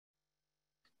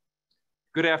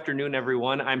Good afternoon,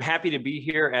 everyone. I'm happy to be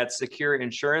here at Secura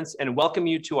Insurance and welcome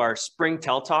you to our Spring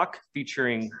TELTalk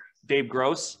featuring Dave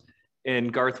Gross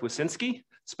and Garth Wicinsky,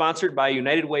 sponsored by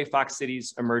United Way Fox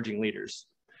Cities Emerging Leaders.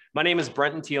 My name is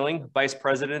Brenton Teeling, Vice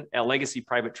President at Legacy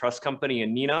Private Trust Company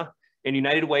in NENA and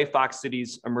United Way Fox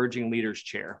Cities Emerging Leaders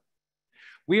Chair.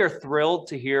 We are thrilled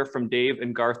to hear from Dave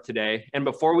and Garth today. And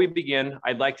before we begin,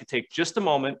 I'd like to take just a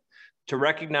moment to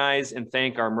recognize and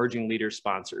thank our Emerging Leaders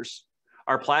sponsors.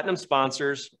 Our platinum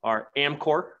sponsors are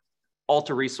Amcor,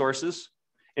 Alta Resources,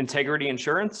 Integrity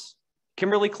Insurance,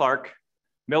 Kimberly-Clark,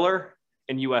 Miller,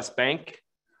 and US Bank.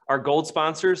 Our gold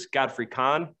sponsors, Godfrey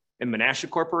Kahn and Menasha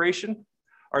Corporation.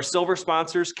 Our silver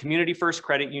sponsors, Community First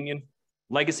Credit Union,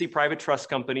 Legacy Private Trust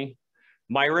Company,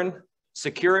 Myron,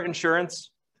 Secura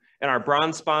Insurance, and our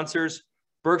bronze sponsors,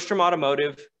 Bergstrom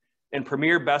Automotive and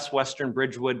Premier Best Western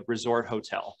Bridgewood Resort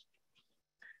Hotel.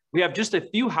 We have just a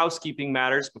few housekeeping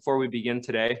matters before we begin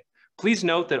today. Please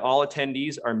note that all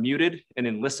attendees are muted and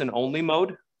in listen-only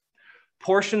mode.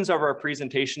 Portions of our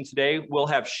presentation today will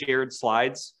have shared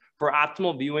slides. For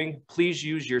optimal viewing, please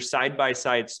use your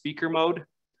side-by-side speaker mode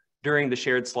during the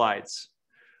shared slides.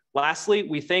 Lastly,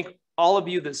 we thank all of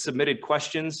you that submitted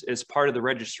questions as part of the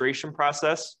registration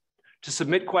process. To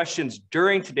submit questions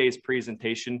during today's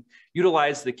presentation,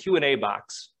 utilize the Q&A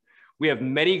box. We have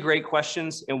many great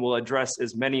questions and we'll address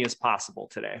as many as possible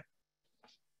today.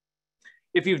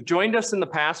 If you've joined us in the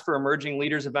past for Emerging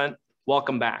Leaders event,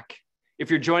 welcome back. If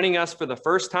you're joining us for the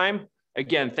first time,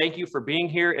 again, thank you for being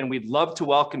here and we'd love to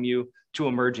welcome you to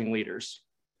Emerging Leaders.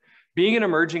 Being an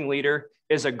emerging leader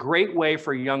is a great way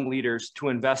for young leaders to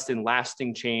invest in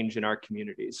lasting change in our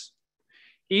communities.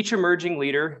 Each emerging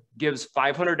leader gives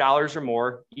 $500 or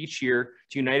more each year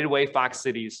to United Way Fox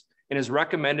Cities and is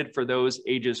recommended for those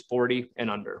ages 40 and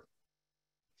under.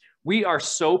 We are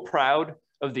so proud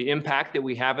of the impact that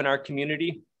we have in our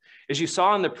community. As you saw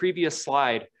on the previous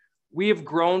slide, we have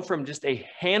grown from just a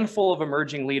handful of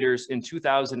emerging leaders in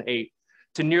 2008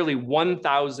 to nearly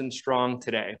 1,000 strong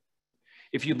today.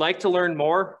 If you'd like to learn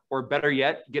more, or better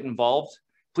yet, get involved,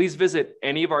 please visit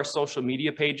any of our social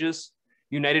media pages,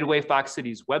 United Way Fox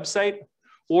Cities website,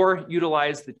 or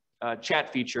utilize the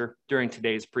chat feature during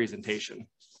today's presentation.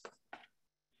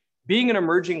 Being an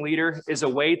emerging leader is a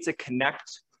way to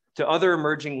connect to other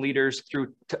emerging leaders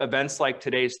through events like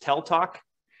today's TELTalk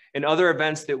and other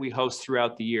events that we host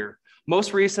throughout the year.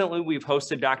 Most recently, we've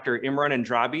hosted Dr. Imran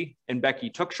Andrabi and Becky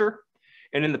Tuksher.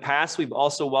 And in the past, we've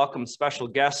also welcomed special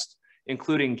guests,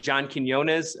 including John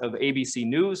Quinones of ABC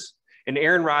News and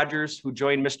Aaron Rodgers, who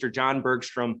joined Mr. John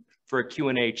Bergstrom for a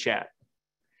Q&A chat.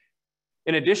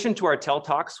 In addition to our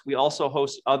TELTalks, we also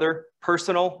host other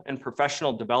personal and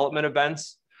professional development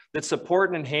events that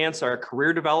support and enhance our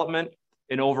career development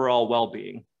and overall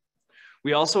well-being.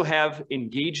 We also have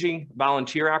engaging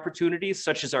volunteer opportunities,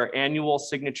 such as our annual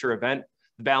signature event,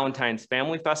 the Valentine's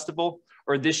Family Festival,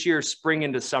 or this year's Spring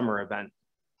into Summer event.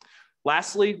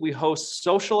 Lastly, we host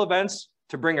social events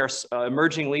to bring our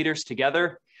emerging leaders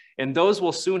together, and those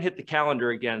will soon hit the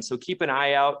calendar again, so keep an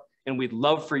eye out, and we'd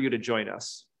love for you to join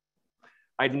us.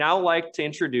 I'd now like to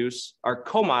introduce our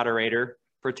co-moderator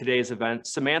for today's event,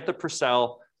 Samantha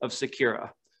Purcell of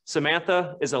Secura.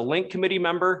 Samantha is a Link Committee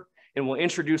member and will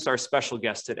introduce our special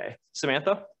guest today.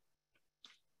 Samantha?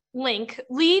 Link,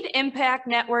 Lead Impact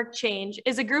Network Change,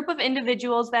 is a group of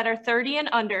individuals that are 30 and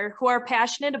under who are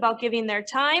passionate about giving their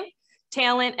time,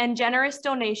 talent, and generous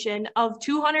donation of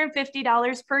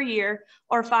 $250 per year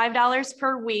or $5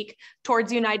 per week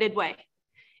towards United Way.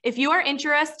 If you are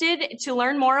interested to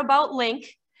learn more about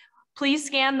Link, please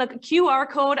scan the QR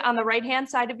code on the right-hand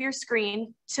side of your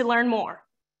screen to learn more.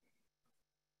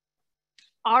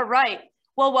 All right,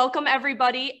 well, welcome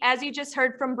everybody. As you just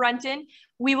heard from Brenton,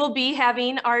 we will be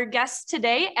having our guest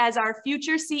today as our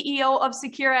future CEO of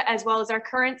Secura, as well as our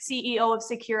current CEO of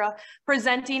Secura,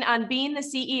 presenting on being the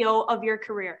CEO of your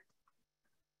career.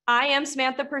 I am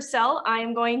Samantha Purcell. I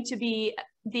am going to be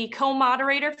the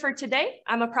co-moderator for today.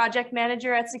 I'm a project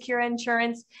manager at Secura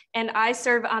Insurance, and I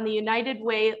serve on the United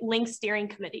Way Link Steering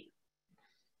Committee.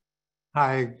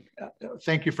 Hi,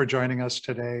 thank you for joining us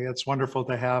today. It's wonderful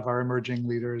to have our emerging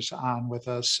leaders on with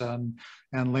us and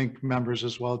Link members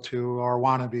as well too, or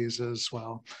wannabes as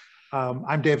well.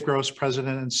 I'm Dave Gross,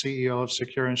 President and CEO of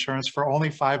Secura Insurance for only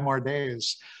 5 more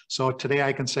days. So today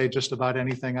I can say just about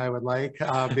anything I would like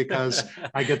because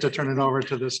I get to turn it over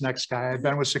to this next guy. I've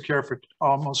been with Secura for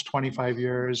almost 25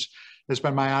 years. It's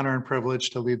been my honor and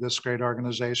privilege to lead this great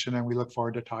organization, and we look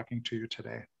forward to talking to you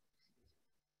today.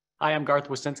 Hi, I'm Garth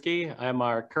Wicinsky. I'm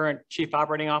our current Chief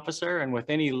Operating Officer, and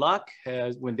with any luck,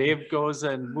 when Dave goes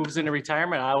and moves into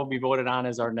retirement, I will be voted on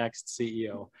as our next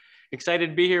CEO. Excited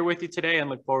to be here with you today and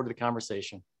look forward to the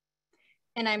conversation.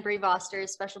 And I'm Bree Voster,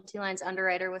 Specialty Lines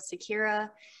Underwriter with Secura,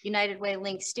 United Way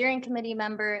Link Steering Committee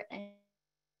member,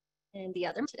 and the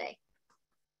other today.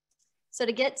 So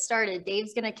to get started,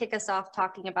 Dave's going to kick us off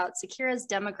talking about Secura's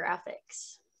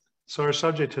demographics. So our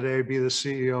subject today, be the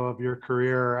CEO of your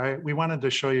career. We wanted to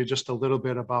show you just a little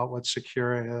bit about what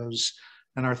Secura is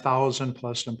and our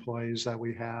 1,000+ employees that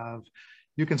we have.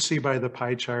 You can see by the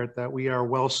pie chart that we are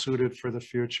well suited for the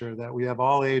future, that we have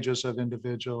all ages of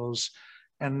individuals.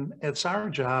 And it's our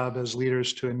job as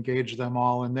leaders to engage them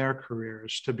all in their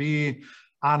careers, to be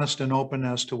honest and open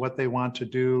as to what they want to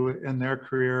do in their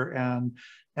career.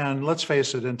 And let's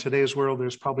face it, in today's world,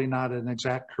 there's probably not an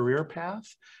exact career path.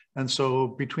 And so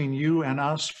between you and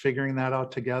us figuring that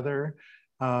out together,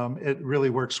 it really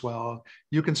works well.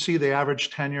 You can see the average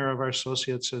tenure of our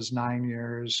associates is 9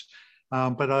 years,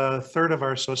 but a third of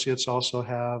our associates also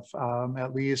have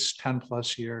at least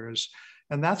 10+ years.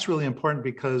 And that's really important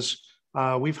because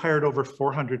we've hired over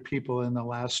 400 people in the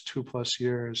last 2+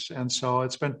 years. And so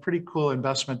it's been pretty cool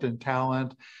investment in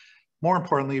talent. More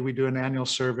importantly, we do an annual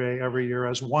survey every year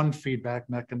as one feedback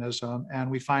mechanism,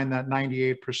 and we find that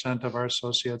 98% of our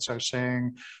associates are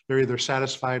saying they're either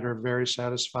satisfied or very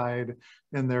satisfied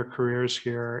in their careers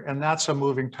here. And that's a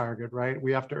moving target, right?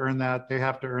 We have to earn that. They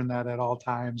have to earn that at all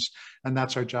times, and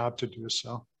that's our job to do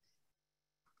so.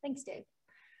 Thanks, Dave.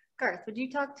 Garth, would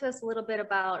you talk to us a little bit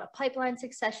about a pipeline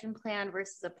succession plan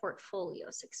versus a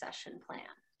portfolio succession plan?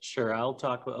 Sure, I'll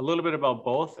talk a little bit about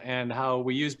both and how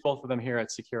we use both of them here at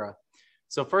Secura.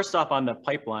 So first off, on the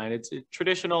pipeline, it's a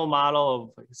traditional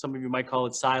model of, some of you might call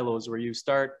it silos, where you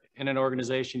start in an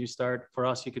organization, for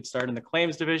us, you could start in the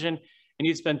claims division, and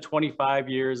you'd spend 25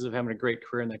 years of having a great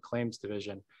career in that claims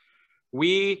division.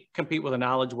 We compete with a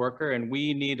knowledge worker, and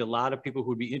we need a lot of people who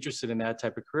would be interested in that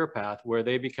type of career path, where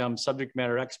they become subject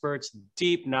matter experts,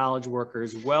 deep knowledge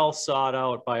workers, well sought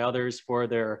out by others for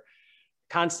their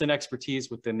constant expertise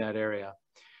within that area.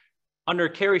 Under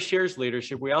Carrie Shear's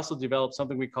leadership, we also developed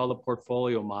something we call the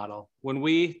portfolio model. When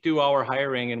we do our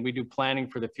hiring and we do planning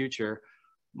for the future,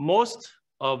 most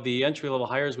of the entry-level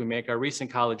hires we make are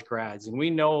recent college grads. And we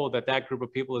know that that group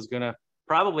of people is gonna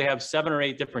probably have 7 or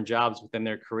 8 different jobs within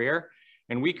their career.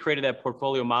 And we created that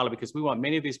portfolio model because we want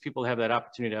many of these people to have that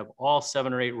opportunity to have all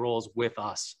 7 or 8 roles with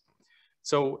us.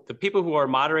 So the people who are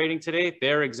moderating today,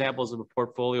 they're examples of a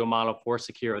portfolio model for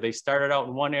Secura. They started out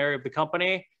in one area of the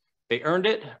company, they earned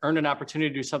an opportunity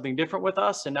to do something different with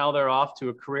us, and now they're off to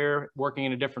a career working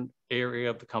in a different area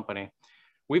of the company.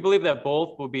 We believe that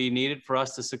both will be needed for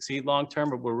us to succeed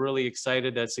long-term, but we're really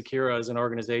excited that Secura is an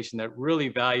organization that really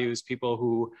values people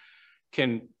who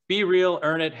can be real,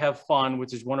 earn it, have fun,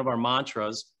 which is one of our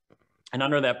mantras. And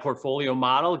under that portfolio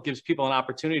model, it gives people an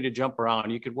opportunity to jump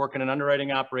around. You could work in an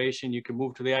underwriting operation, you can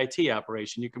move to the IT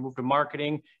operation, you can move to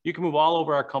marketing, you can move all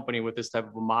over our company with this type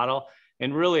of a model.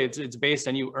 And really, it's based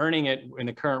on you earning it in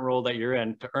the current role that you're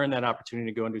in to earn that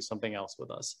opportunity to go and do something else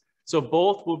with us. So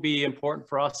both will be important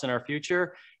for us in our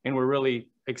future. And we're really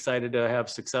excited to have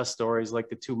success stories like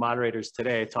the 2 moderators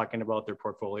today talking about their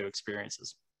portfolio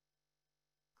experiences.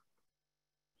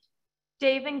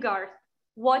 Dave and Garth,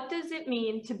 what does it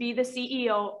mean to be the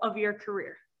CEO of your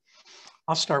career?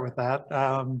 I'll start with that.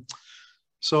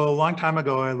 So a long time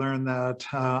ago, I learned that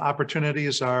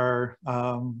opportunities are,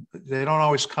 they don't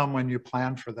always come when you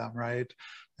plan for them, right?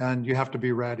 And you have to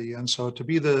be ready. And so to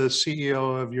be the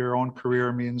CEO of your own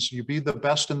career means you be the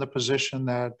best in the position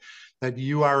that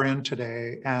you are in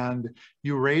today, and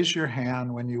you raise your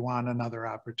hand when you want another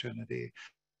opportunity.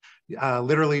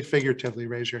 Literally, figuratively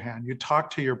raise your hand. You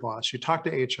talk to your boss, you talk to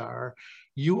HR,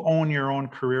 you own your own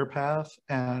career path.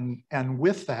 And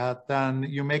with that, then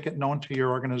you make it known to your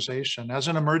organization. As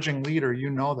an emerging leader, you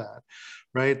know that,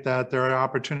 right? That there are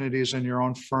opportunities in your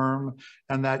own firm,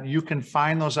 and that you can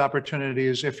find those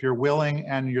opportunities if you're willing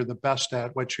and you're the best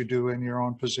at what you do in your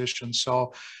own position.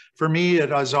 So for me, it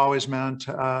has always meant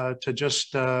to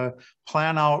just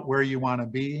plan out where you want to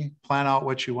be, plan out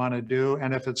what you want to do.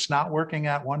 And if it's not working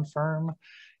at one firm,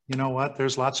 you know what,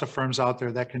 there's lots of firms out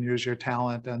there that can use your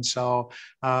talent. And so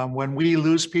when we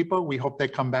lose people, we hope they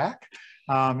come back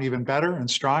even better and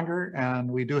stronger. And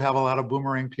we do have a lot of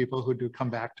boomerang people who do come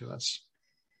back to us.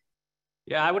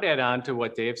 Yeah, I would add on to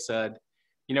what Dave said.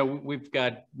 You know, we've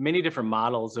got many different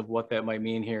models of what that might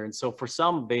mean here. And so for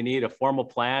some, they need a formal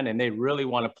plan and they really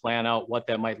want to plan out what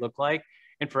that might look like.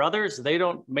 And for others, they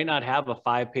may not have a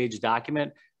 5-page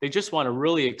document. They just want to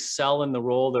really excel in the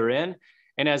role they're in.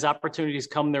 And as opportunities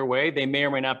come their way, they may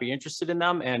or may not be interested in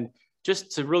them. And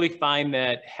just to really find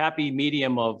that happy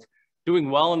medium of doing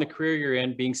well in the career you're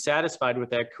in, being satisfied with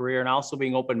that career, and also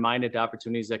being open-minded to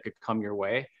opportunities that could come your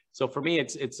way. So for me,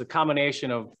 it's a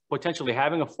combination of potentially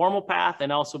having a formal path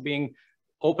and also being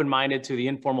open-minded to the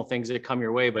informal things that come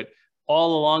your way. But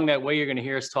all along that way, you're going to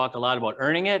hear us talk a lot about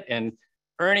earning it, and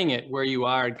earning it where you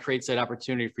are creates that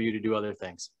opportunity for you to do other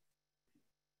things.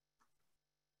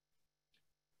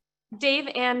 Dave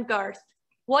and Garth,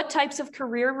 what types of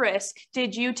career risk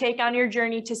did you take on your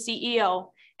journey to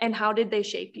CEO, and how did they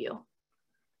shape you?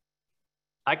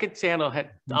 I could handle it.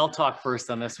 I'll talk first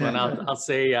on this one. I'll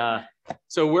say,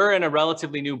 so we're in a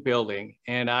relatively new building,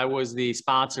 and I was the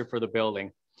sponsor for the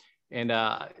building. And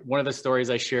one of the stories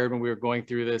I shared when we were going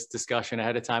through this discussion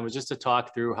ahead of time was just to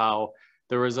talk through how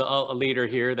there was a leader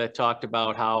here that talked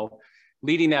about how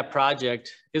leading that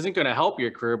project isn't going to help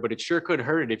your career, but it sure could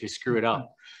hurt it if you screw it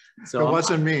up. So it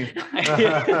wasn't me.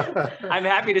 I'm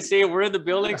happy to say we're in the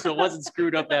building, so it wasn't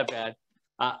screwed up that bad.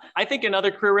 I think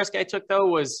another career risk I took, though,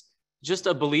 was just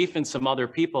a belief in some other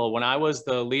people. When I was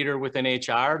the leader within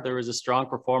HR, there was a strong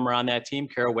performer on that team,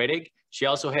 Kara Wedig. She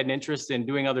also had an interest in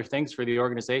doing other things for the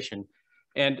organization.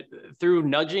 And through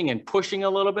nudging and pushing a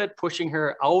little bit, pushing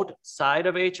her outside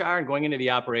of HR and going into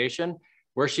the operation,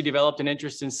 where she developed an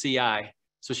interest in CI.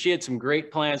 So she had some great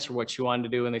plans for what she wanted to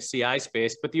do in the CI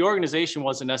space, but the organization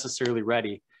wasn't necessarily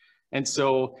ready. And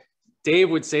so Dave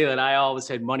would say that I always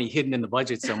had money hidden in the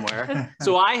budget somewhere.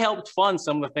 So I helped fund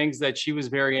some of the things that she was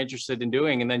very interested in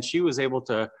doing, and then she was able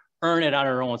to earn it on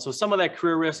her own. So some of that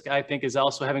career risk, I think, is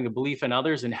also having a belief in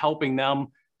others and helping them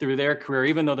through their career,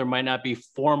 even though there might not be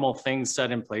formal things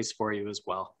set in place for you as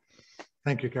well.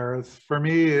 Thank you, Garth. For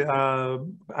me, I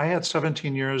had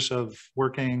 17 years of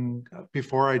working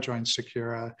before I joined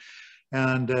Secura.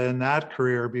 And in that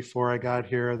career, before I got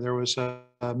here, there was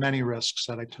many risks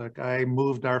that I took. I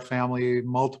moved our family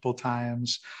multiple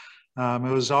times. It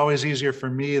was always easier for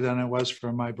me than it was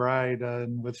for my bride,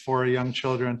 and with 4 young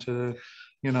children to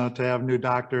have new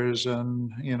doctors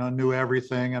and, knew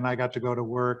everything. And I got to go to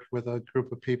work with a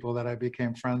group of people that I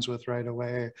became friends with right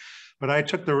away. But I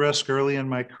took the risk early in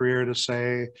my career to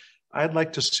say, I'd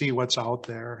like to see what's out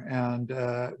there. And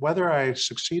whether I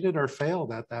succeeded or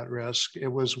failed at that risk, it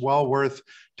was well worth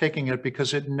taking it,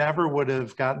 because it never would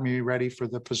have gotten me ready for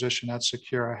the position at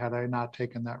Secura had I not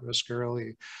taken that risk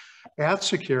early. At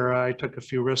Secura, I took a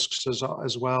few risks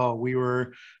as well.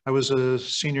 I was a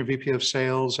senior VP of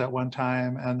sales at one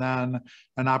time, and then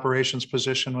an operations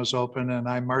position was open, and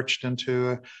I marched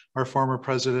into our former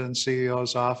president and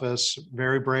CEO's office,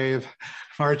 very brave,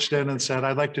 marched in and said,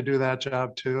 I'd like to do that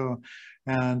job too.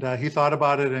 And he thought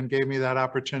about it and gave me that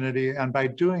opportunity. And by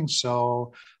doing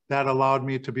so, that allowed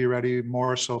me to be ready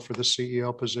more so for the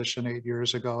CEO position 8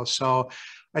 years ago. So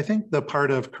I think the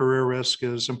part of career risk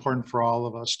is important for all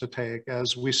of us to take.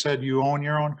 As we said, you own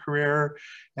your own career,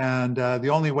 and the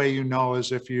only way you know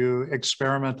is if you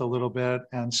experiment a little bit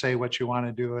and say what you want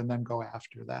to do and then go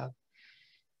after that.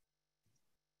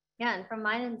 Yeah, and from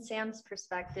mine and Sam's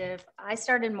perspective, I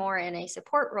started more in a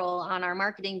support role on our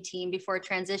marketing team before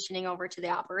transitioning over to the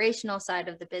operational side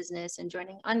of the business and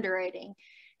joining underwriting.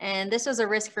 And this was a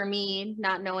risk for me,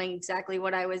 not knowing exactly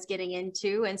what I was getting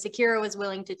into. And Secura was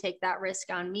willing to take that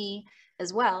risk on me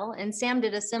as well. And Sam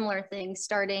did a similar thing,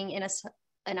 starting in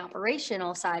an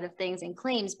operational side of things and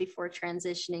claims before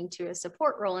transitioning to a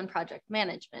support role in project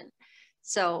management.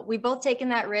 So we've both taken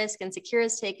that risk, and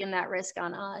Secura's taken that risk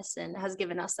on us and has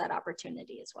given us that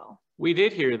opportunity as well. We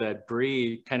did hear that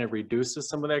Bree kind of reduces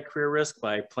some of that career risk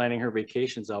by planning her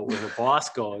vacations out where her boss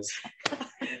goes.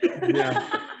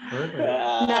 Yeah.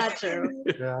 Not true.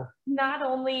 Yeah. Not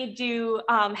only do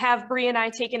have Bree and I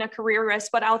taken a career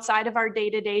risk, but outside of our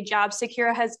day-to-day job,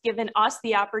 Secura has given us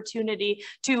the opportunity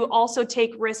to also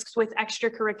take risks with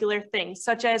extracurricular things,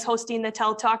 such as hosting the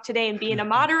TELTalk today and being a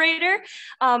moderator,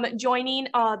 joining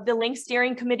the Link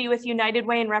Steering Committee with United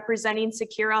Way and representing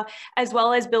Secura, as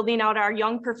well as building out our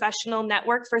young professional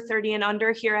network for 30 and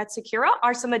under here at Secura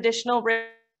are some additional risks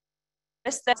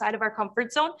outside of our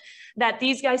comfort zone that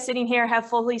these guys sitting here have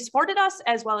fully supported us,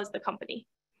 as well as the company.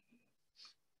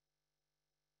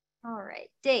 All right,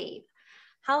 Dave,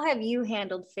 how have you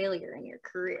handled failure in your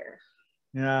career?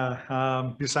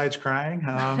 Yeah, besides crying.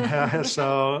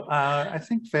 I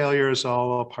think failure is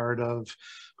all a part of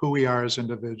who we are as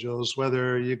individuals,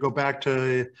 whether you go back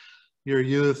to your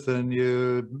youth and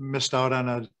you missed out on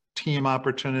a team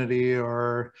opportunity,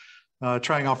 or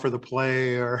trying out for the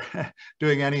play, or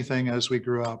doing anything as we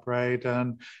grew up, right?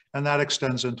 And that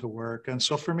extends into work. And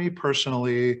so for me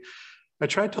personally, I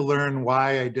tried to learn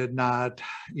why I did not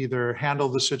either handle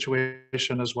the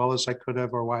situation as well as I could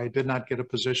have, or why I did not get a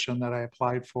position that I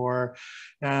applied for.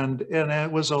 And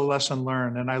it was a lesson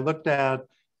learned. And I looked at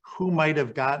who might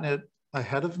have gotten it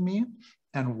ahead of me,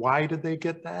 and why did they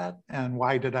get that? And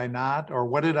why did I not? Or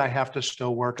what did I have to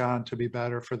still work on to be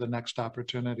better for the next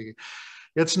opportunity?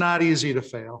 It's not easy to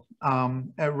fail.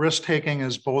 Risk taking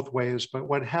is both ways, but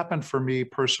what happened for me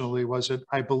personally was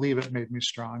I believe it made me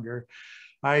stronger.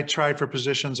 I tried for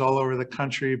positions all over the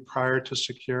country prior to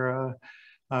Secura.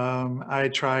 I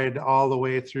tried all the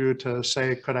way through to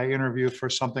say, could I interview for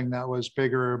something that was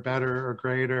bigger or better or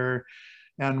greater?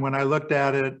 And when I looked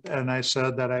at it and I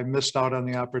said that I missed out on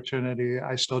the opportunity,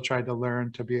 I still tried to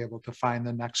learn to be able to find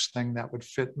the next thing that would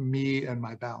fit me and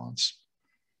my balance.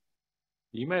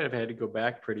 You might have had to go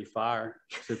back pretty far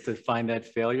to find that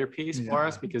failure piece for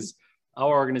us, because our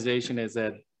organization has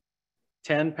had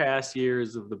 10 past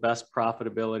years of the best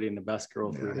profitability and the best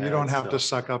growth we've had. You don't have to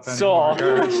suck up anymore.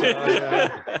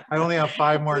 I only have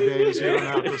 5 more days. You don't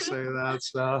have to say that.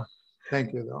 So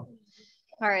thank you, though.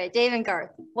 All right, Dave and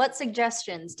Garth, what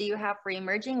suggestions do you have for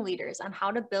emerging leaders on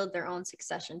how to build their own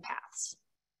succession paths?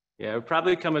 Yeah, it would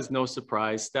probably come as no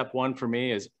surprise. Step 1 for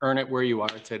me is earn it where you are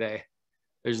today.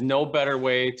 There's no better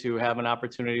way to have an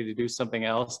opportunity to do something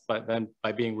else but then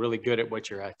by being really good at what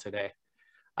you're at today.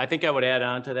 I think I would add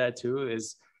on to that too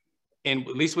is, at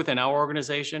least within our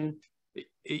organization,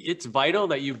 it's vital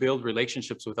that you build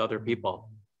relationships with other people,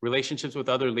 relationships with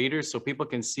other leaders, so people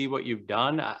can see what you've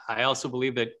done. I also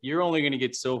believe that you're only going to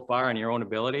get so far on your own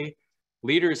ability.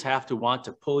 Leaders have to want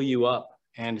to pull you up.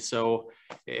 And so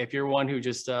if you're one who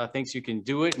just thinks you can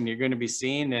do it and you're going to be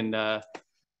seen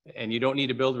and you don't need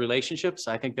to build relationships,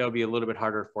 I think that would be a little bit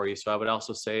harder for you. So I would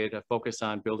also say to focus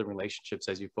on building relationships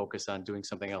as you focus on doing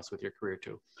something else with your career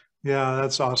too. Yeah,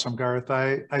 that's awesome, Garth.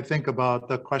 I think about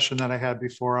the question that I had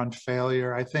before on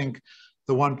failure. I think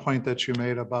the one point that you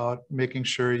made about making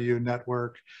sure you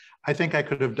network, I think I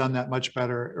could have done that much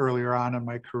better earlier on in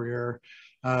my career.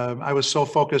 I was so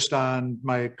focused on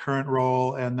my current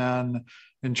role and then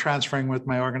in transferring with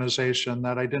my organization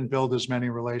that I didn't build as many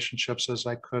relationships as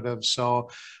I could have. So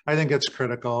I think it's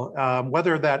critical.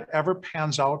 Whether that ever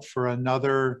pans out for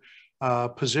another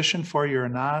position for you or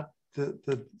not,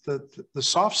 the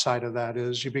soft side of that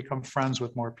is you become friends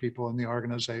with more people in the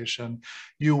organization.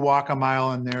 You walk a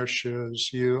mile in their shoes,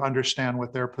 you understand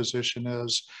what their position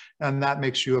is, and that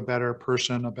makes you a better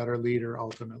person, a better leader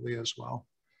ultimately as well.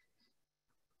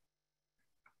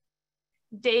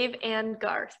 Dave and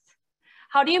Garth,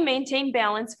 how do you maintain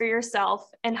balance for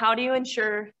yourself, and how do you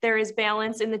ensure there is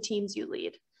balance in the teams you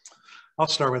lead? I'll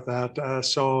start with that.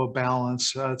 So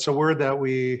balance, it's a word that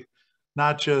we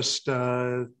not just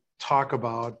talk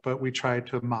about, but we try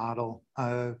to model.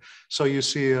 So you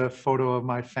see a photo of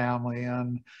my family,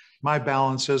 and my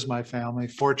balance is my family,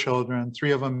 4 children,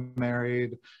 3 of them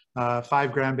married, 5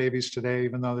 grandbabies today,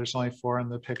 even though there's only 4 in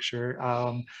the picture.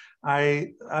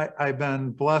 I've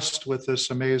been blessed with this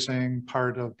amazing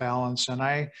part of balance. And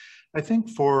I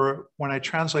think for when I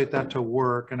translate that to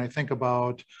work and I think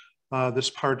about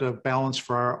this part of balance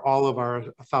for all of our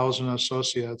 1,000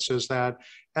 associates, is that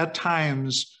at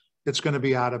times it's going to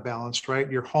be out of balance, right?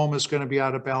 Your home is going to be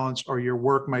out of balance, or your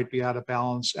work might be out of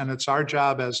balance. And it's our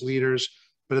job as leaders,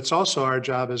 but it's also our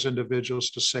job as individuals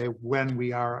to say when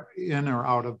we are in or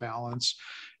out of balance.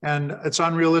 And it's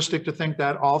unrealistic to think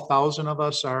that all 1,000 of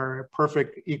us are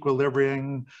perfect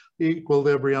equilibrium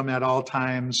at all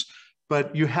times.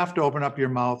 But you have to open up your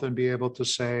mouth and be able to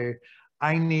say,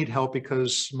 I need help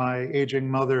because my aging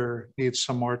mother needs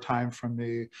some more time from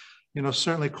me. You know,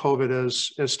 certainly COVID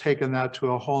has taken that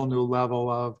to a whole new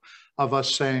level of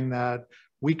us saying that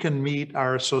we can meet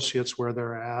our associates where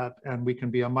they're at, and we can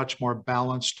be a much more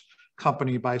balanced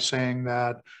company by saying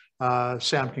that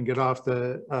Sam can get off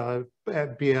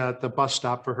be at the bus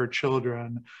stop for her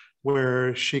children,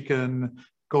 where she can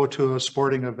go to a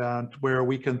sporting event, where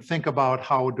we can think about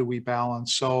how do we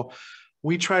balance. So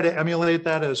we try to emulate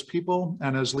that as people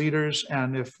and as leaders.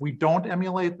 And if we don't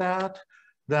emulate that,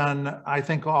 then I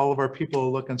think all of our people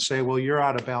will look and say, well, you're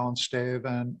out of balance, Dave,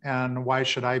 and why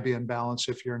should I be in balance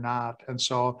if you're not? And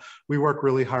so we work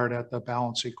really hard at the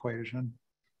balance equation.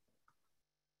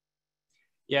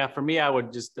 Yeah, for me, I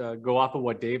would just go off of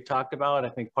what Dave talked about. I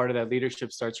think part of that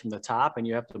leadership starts from the top, and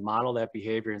you have to model that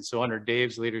behavior. And so under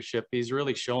Dave's leadership, he's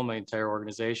really shown the entire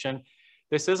organization,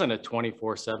 this isn't a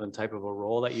 24/7 type of a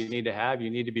role that you need to have. You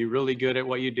need to be really good at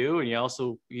what you do. And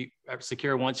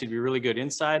Secura wants you to be really good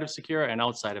inside of Secura and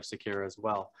outside of Secura as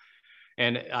well.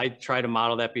 And I try to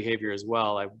model that behavior as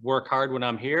well. I work hard when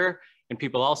I'm here, and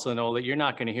people also know that you're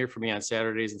not going to hear from me on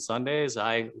Saturdays and Sundays.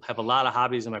 I have a lot of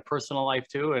hobbies in my personal life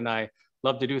too, and I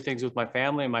love to do things with my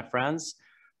family and my friends.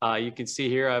 You can see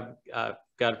here, I've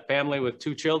got a family with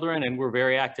 2 children, and we're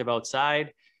very active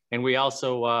outside. And we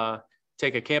also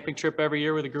take a camping trip every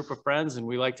year with a group of friends, and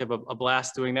we like to have a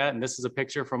blast doing that. And this is a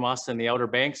picture from us in the Outer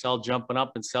Banks, all jumping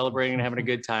up and celebrating and having a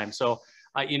good time. So,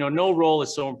 you know, no role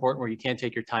is so important where you can't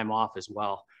take your time off as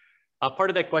well. Part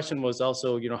of that question was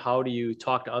also, you know, how do you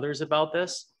talk to others about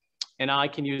this? And I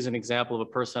can use an example of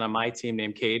a person on my team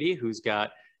named Katie, who's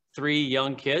got 3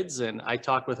 young kids. And I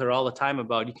talk with her all the time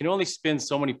about, you can only spin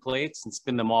so many plates and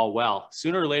spin them all well.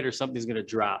 Sooner or later, something's going to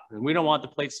drop, and we don't want the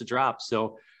plates to drop.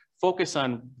 So focus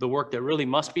on the work that really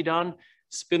must be done,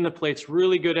 spin the plates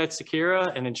really good at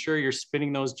Secura, and ensure you're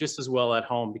spinning those just as well at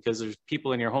home, because there's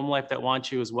people in your home life that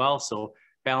want you as well. So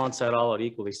balance that all out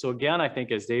equally. So again, I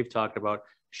think as Dave talked about,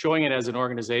 showing it as an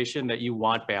organization that you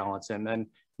want balance and then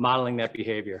modeling that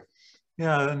behavior.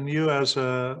 Yeah, and you as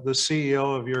the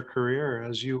CEO of your career,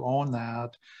 as you own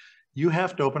that, you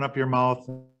have to open up your mouth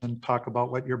and talk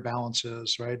about what your balance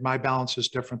is, right? My balance is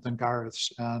different than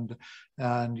Garth's, and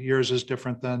yours is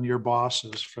different than your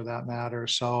boss's for that matter.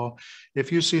 So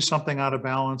if you see something out of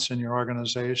balance in your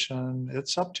organization,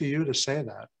 it's up to you to say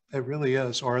that. It really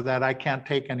is, or that I can't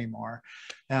take anymore.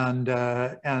 And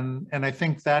I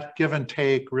think that give and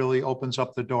take really opens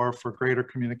up the door for greater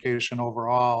communication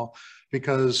overall,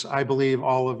 because I believe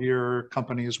all of your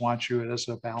companies want you as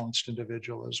a balanced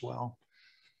individual as well.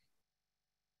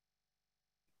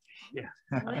 Yeah.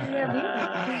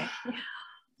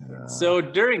 So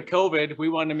during COVID, we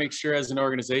wanted to make sure as an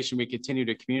organization, we continue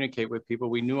to communicate with people.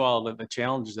 We knew all of the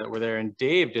challenges that were there. And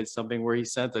Dave did something where he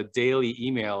sent a daily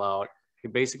email out.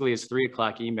 It basically is 3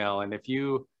 o'clock email. And if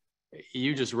you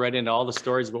just read into all the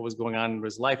stories of what was going on in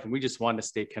his life, and we just wanted to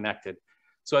stay connected.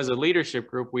 So as a leadership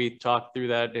group, we talked through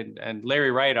that, and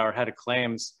Larry Wright, our head of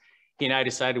claims, he and I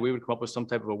decided we would come up with some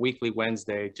type of a weekly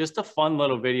Wednesday, just a fun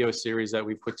little video series that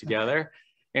we put together.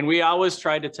 And we always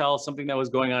tried to tell something that was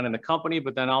going on in the company,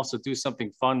 but then also do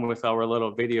something fun with our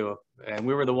little video. And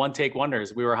we were the one-take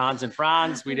wonders. We were Hans and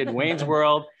Franz. We did Wayne's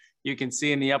World. You can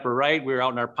see in the upper right, we were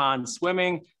out in our pond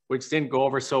swimming, which didn't go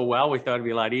over so well. We thought it'd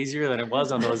be a lot easier than it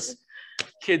was on those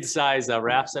kid-size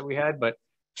rafts that we had. But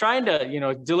trying to, you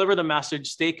know, deliver the message,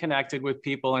 stay connected with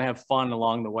people, and have fun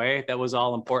along the way. That was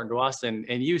all important to us. And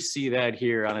you see that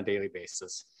here on a daily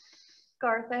basis.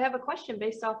 Garth, I have a question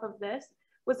based off of this.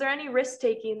 Was there any risk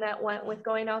taking that went with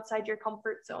going outside your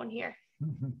comfort zone here?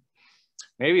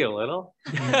 Maybe a little.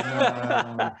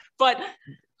 But,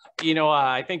 you know,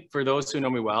 I think for those who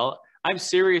know me well, I'm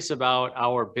serious about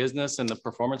our business and the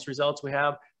performance results we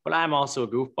have, but I'm also a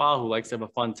goofball who likes to have a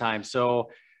fun time. So,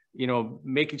 you know,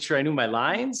 making sure I knew my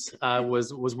lines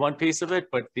was one piece of it,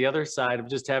 but the other side of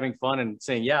just having fun and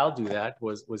saying, yeah, I'll do that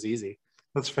was easy.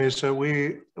 Let's face it,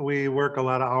 we work a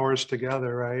lot of hours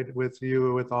together, right? With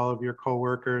you, with all of your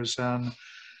coworkers, and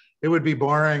it would be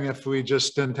boring if we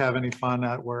just didn't have any fun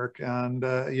at work. And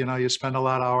you know, you spend a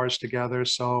lot of hours together,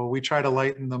 so we try to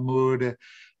lighten the mood,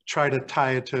 try to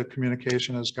tie it to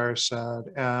communication, as Garth said,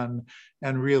 and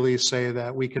really say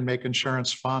that we can make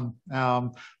insurance fun.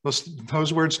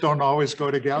 Those words don't always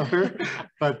go together,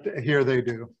 but here they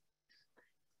do.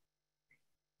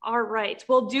 All right.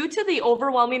 Well, due to the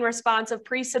overwhelming response of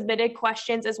pre-submitted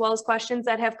questions, as well as questions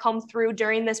that have come through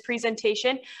during this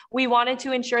presentation, we wanted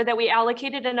to ensure that we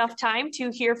allocated enough time to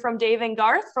hear from Dave and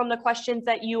Garth from the questions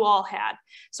that you all had.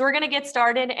 So we're going to get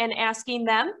started and asking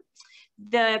them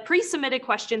the pre-submitted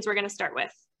questions we're going to start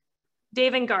with.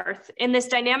 Dave and Garth, in this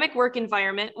dynamic work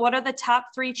environment, what are the top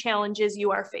 3 challenges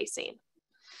you are facing?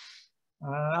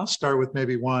 I'll start with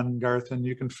maybe one, Garth, and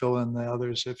you can fill in the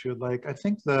others if you'd like. I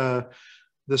think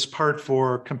this part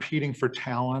for competing for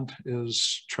talent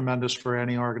is tremendous for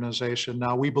any organization.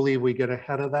 Now, we believe we get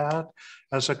ahead of that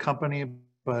as a company,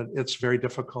 but it's very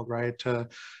difficult, right?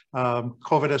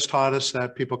 COVID has taught us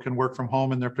that people can work from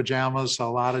home in their pajamas, a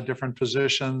lot of different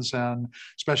positions, and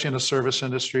especially in a service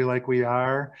industry like we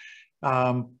are.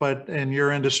 But in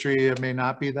your industry, it may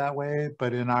not be that way,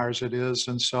 but in ours it is.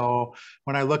 And so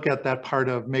when I look at that part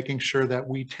of making sure that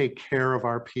we take care of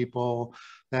our people,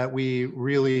 that we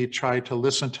really try to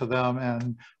listen to them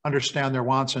and understand their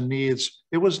wants and needs.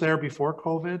 It was there before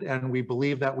COVID, and we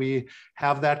believe that we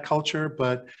have that culture,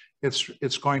 but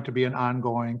it's going to be an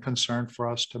ongoing concern for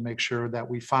us to make sure that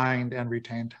we find and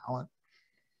retain talent.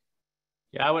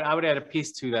 Yeah, I would add a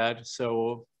piece to that.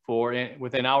 So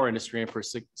within our industry and for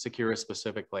Secura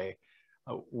specifically,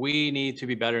 we need to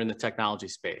be better in the technology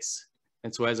space.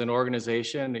 And so as an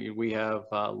organization, we have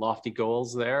lofty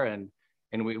goals there, and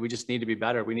we just need to be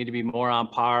better. We need to be more on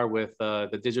par with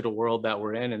the digital world that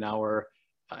we're in, and our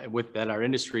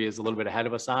industry is a little bit ahead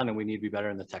of us on, and we need to be better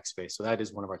in the tech space. So that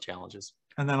is one of our challenges.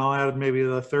 And then I'll add maybe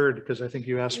the third, because I think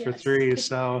you asked for 3.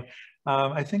 So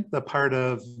I think the part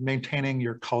of maintaining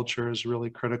your culture is really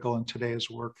critical in today's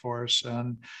workforce.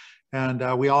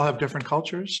 And we all have different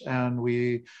cultures, and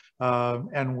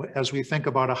as we think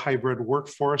about a hybrid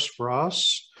workforce for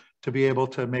us, to be able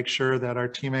to make sure that our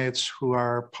teammates who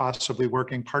are possibly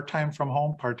working part-time from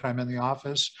home, part-time in the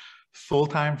office,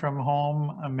 full-time from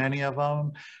home, many of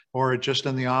them, or just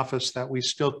in the office, that we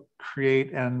still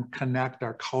create and connect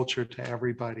our culture to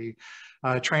everybody.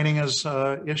 Training is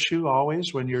an issue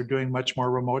always when you're doing much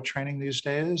more remote training these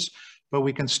days, but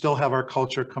we can still have our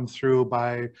culture come through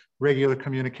by regular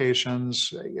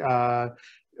communications,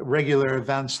 regular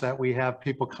events that we have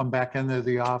people come back into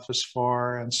the office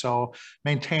for. And so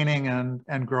maintaining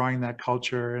and growing that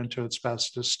culture into its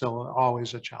best is still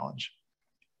always a challenge.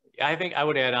 I think I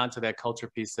would add on to that culture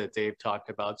piece that Dave talked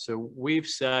about. So we've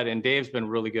said, and Dave's been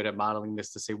really good at modeling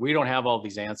this, to say we don't have all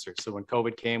these answers. So when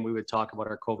COVID came, we would talk about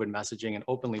our COVID messaging and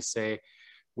openly say,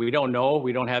 we don't know,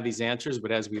 we don't have these answers,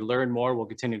 but as we learn more, we'll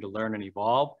continue to learn and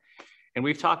evolve. And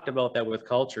we've talked about that with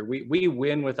culture. We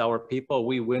win with our people.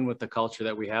 We win with the culture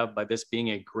that we have by this being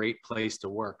a great place to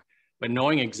work. But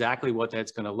knowing exactly what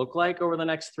that's going to look like over the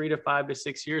next 3 to 5 to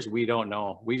 6 years, we don't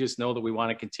know. We just know that we want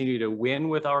to continue to win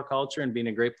with our culture and being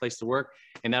a great place to work,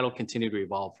 and that'll continue to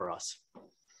evolve for us.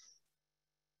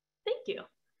 Thank you.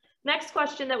 Next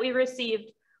question that we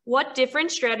received: what different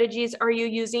strategies are you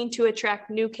using to attract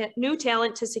new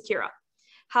talent to Secura?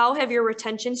 How have your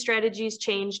retention strategies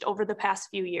changed over the past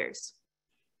few years?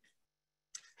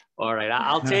 All right,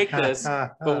 I'll take this.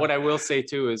 But what I will say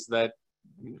too is that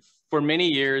for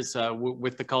many years,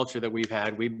 with the culture that we've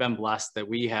had, we've been blessed that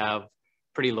we have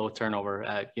pretty low turnover.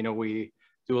 We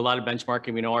do a lot of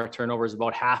benchmarking. We know our turnover is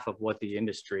about half of what the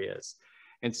industry is.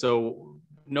 And so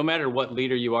no matter what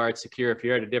leader you are at Secura, if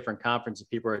you're at a different conference and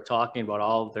people are talking about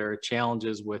all of their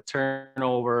challenges with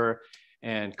turnover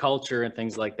and culture and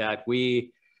things like that,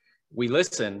 we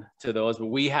listen to those, but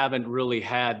we haven't really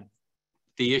had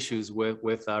the issues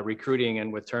with recruiting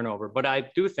and with turnover. But I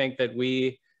do think that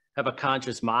we have a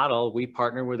conscious model. We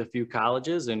partner with a few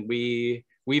colleges, and we've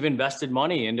invested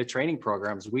money into training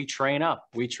programs. We train up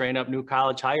new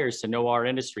college hires to know our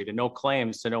industry, to know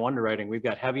claims, to know underwriting. We've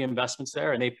got heavy investments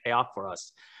there, and they pay off for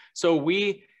us. So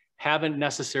we haven't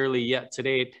necessarily yet to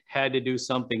date had to do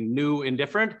something new and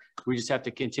different. We just have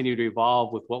to continue to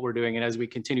evolve with what we're doing. And as we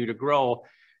continue to grow,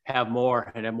 have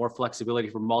more flexibility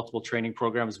for multiple training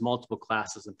programs, multiple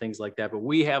classes and things like that. But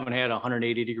we haven't had a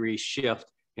 180-degree shift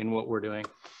in what we're doing.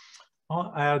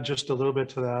 I'll add just a little bit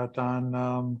to that.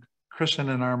 On Kristen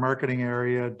in our marketing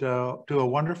area do a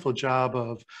wonderful job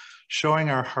of showing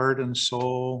our heart and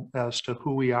soul as to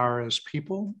who we are as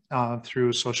people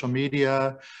through social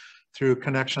media, through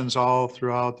connections all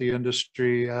throughout the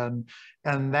industry.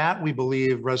 And that, we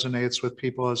believe, resonates with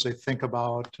people as they think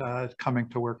about coming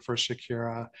to work for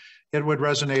Secura. It would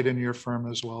resonate in your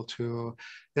firm as well, too,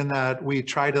 in that we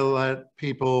try to let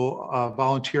people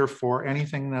volunteer for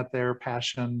anything that their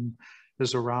passion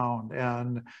is around.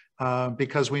 And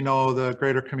because we know the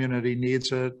greater community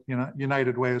needs it,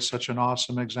 United Way is such an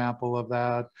awesome example of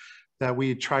that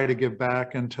we try to give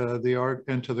back into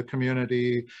the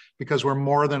community, because we're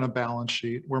more than a balance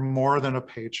sheet. We're more than a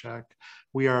paycheck.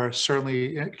 We are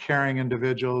certainly caring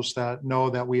individuals that know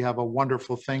that we have a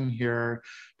wonderful thing here,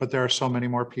 but there are so many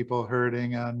more people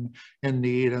hurting and in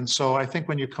need. And so I think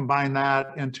when you combine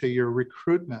that into your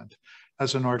recruitment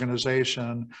as an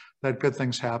organization, that good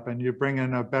things happen. You bring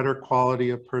in a better quality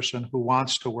of person who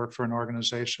wants to work for an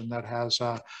organization that has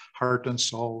a heart and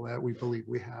soul that we believe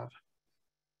we have.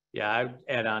 Yeah, I'd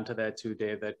add on to that too,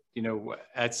 Dave, that,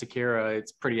 at Secura,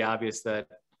 it's pretty obvious that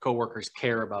coworkers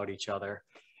care about each other.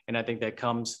 And I think that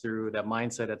comes through that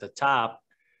mindset at the top,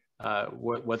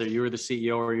 whether you were the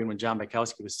CEO or even when John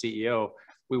Bykowski was CEO,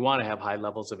 we want to have high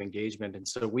levels of engagement. And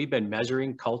so we've been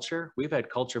measuring culture. We've had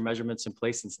culture measurements in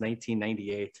place since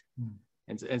 1998.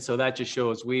 And so that just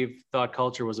shows we've thought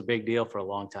culture was a big deal for a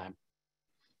long time.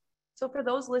 So for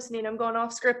those listening, I'm going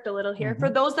off script a little here. For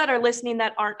those that are listening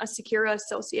that aren't a Secura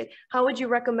associate, how would you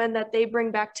recommend that they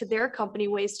bring back to their company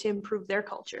ways to improve their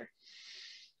culture?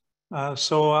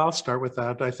 So I'll start with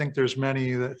that. I think there's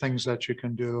many things that you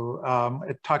can do.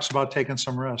 It talks about taking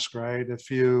some risk, right?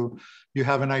 If you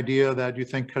have an idea that you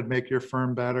think could make your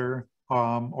firm better,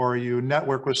 or you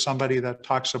network with somebody that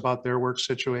talks about their work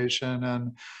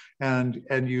situation,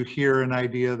 and you hear an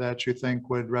idea that you think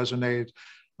would resonate,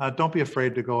 don't be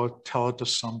afraid to go tell it to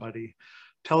somebody.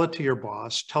 Tell it to your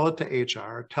boss, tell it to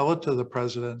HR, tell it to the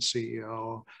president,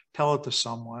 CEO, tell it to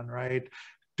someone, right?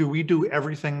 Do we do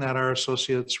everything that our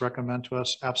associates recommend to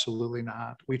us? Absolutely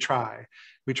not. We try.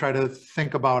 We try to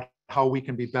think about how we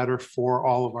can be better for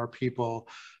all of our people.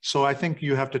 So I think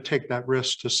you have to take that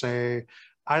risk to say,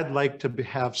 I'd like to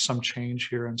have some change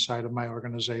here inside of my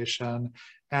organization.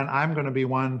 And I'm going to be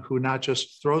one who not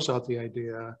just throws out the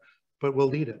idea, but will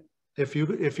lead it. If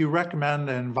you recommend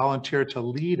and volunteer to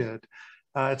lead it,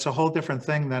 it's a whole different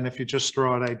thing than if you just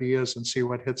throw out ideas and see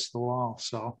what hits the wall.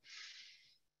 So.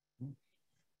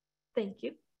 Thank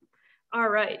you. All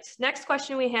right, next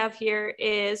question we have here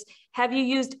is, have you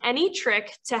used any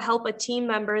trick to help a team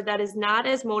member that is not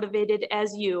as motivated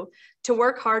as you to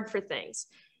work hard for things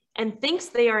and thinks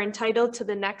they are entitled to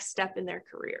the next step in their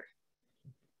career?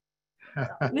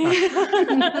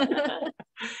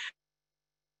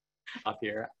 Up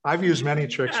here. I've used many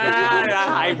tricks.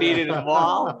 I've needed them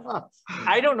all.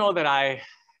 I don't know that I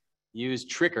use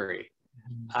trickery.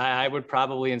 I would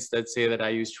probably instead say that I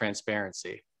use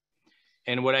transparency.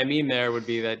 And what I mean there would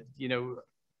be that, you know,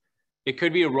 it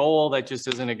could be a role that just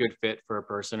isn't a good fit for a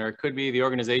person, or it could be the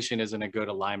organization isn't a good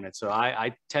alignment. So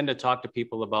I tend to talk to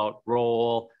people about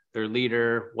role, their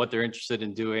leader, what they're interested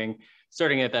in doing,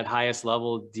 starting at that highest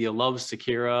level. Do you love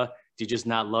Secura? Do you just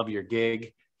not love your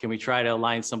gig? Can we try to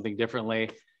align something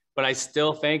differently? But I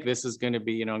still think this is going to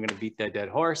be, you know, I'm going to beat that dead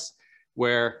horse,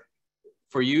 where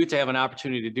for you to have an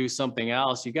opportunity to do something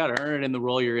else, you got to earn it in the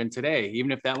role you're in today.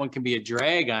 Even if that one can be a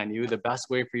drag on you, the best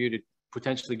way for you to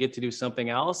potentially get to do something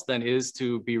else then is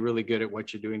to be really good at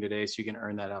what you're doing today so you can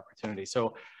earn that opportunity.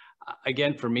 So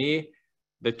again, for me,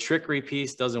 the trickery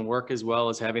piece doesn't work as well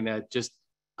as having that just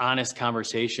honest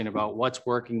conversation about what's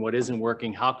working, what isn't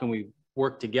working, how can we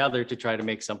work together to try to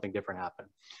make something different happen.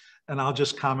 And I'll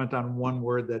just comment on one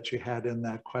word that you had in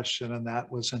that question, and that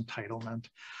was entitlement.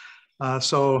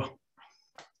 So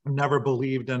never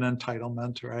believed in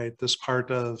entitlement, right? This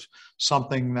part of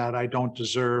something that I don't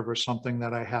deserve or something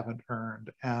that I haven't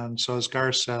earned. And so as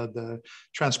Garth said, the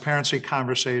transparency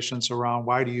conversations around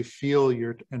why do you feel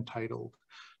you're entitled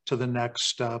to the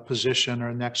next position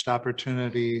or next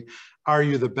opportunity? Are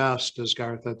you the best, as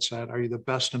Garth had said? Are you the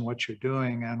best in what you're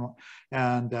doing?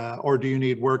 Or do you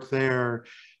need work there?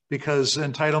 Because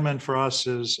entitlement for us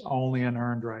is only an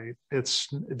earned right.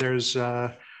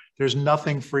 There's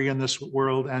nothing free in this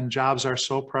world, and jobs are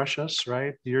so precious,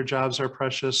 right? Your jobs are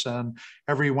precious, and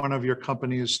every one of your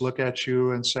companies look at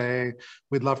you and say,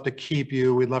 we'd love to keep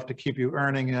you, we'd love to keep you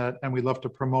earning it, and we'd love to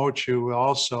promote you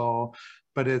also,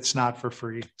 but it's not for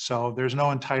free. So there's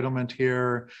no entitlement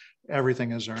here.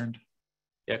 Everything is earned.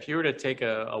 Yeah, if you were to take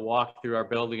a walk through our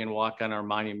building and walk on our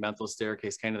monumental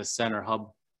staircase, kind of the center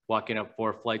hub, walking up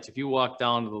 4 flights, if you walk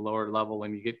down to the lower level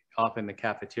and you get off in the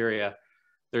cafeteria,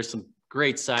 there's some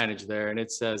great signage there, and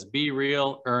it says, be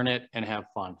real, earn it, and have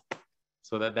fun.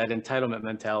 So that entitlement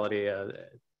mentality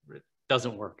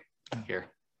doesn't work here.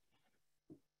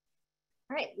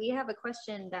 All right, we have a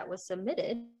question that was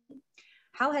submitted.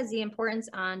 How has the importance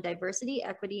on diversity,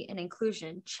 equity, and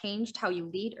inclusion changed how you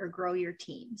lead or grow your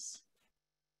teams?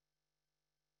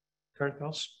 Garth,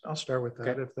 I'll start with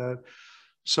that. Okay.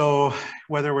 So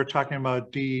whether we're talking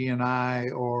about DE&I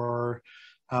or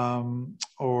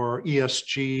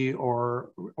ESG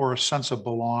or a sense of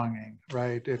belonging,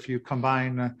 right? If you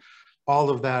combine all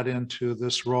of that into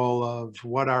this role of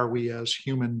what are we as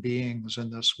human beings in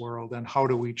this world and how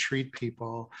do we treat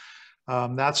people,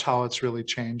 that's how it's really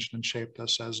changed and shaped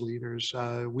us as leaders.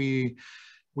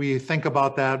 We think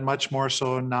about that much more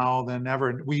so now than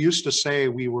ever. We used to say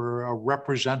we were a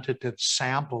representative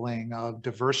sampling of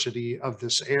diversity of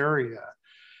this area.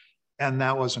 And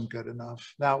that wasn't good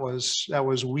enough. That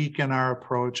was weak in our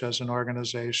approach as an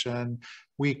organization.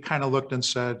 We kind of looked and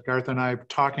said, Garth and I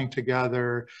talking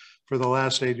together for the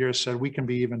last 8 years said, we can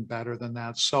be even better than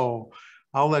that. So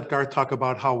I'll let Garth talk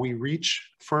about how we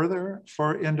reach further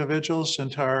for individuals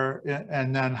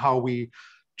and then how we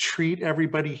treat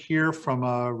everybody here from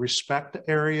a respect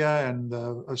area and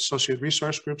the associate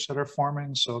resource groups that are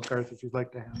forming. So Garth, if you'd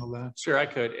like to handle that. Sure, I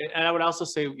could. And I would also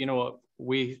say, you know,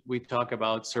 we talk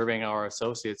about serving our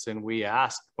associates and we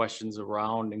ask questions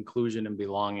around inclusion and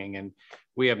belonging. And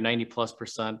we have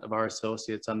 90+% of our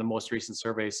associates on the most recent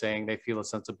survey saying they feel a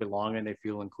sense of belonging, they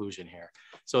feel inclusion here.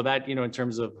 So that, you know, in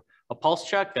terms of a pulse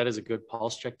check, that is a good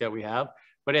pulse check that we have.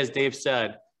 But as Dave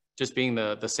said, just being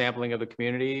the sampling of the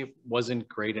community wasn't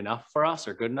great enough for us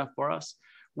or good enough for us.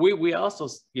 We also,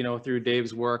 you know, through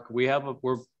Dave's work,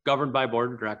 we're governed by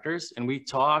board of directors, and we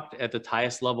talked at the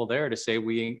highest level there to say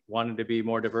we wanted to be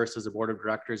more diverse as a board of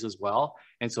directors as well.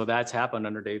 And so that's happened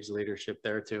under Dave's leadership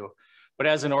there too. But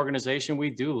as an organization, we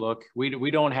do look,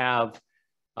 we don't have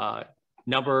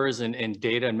numbers and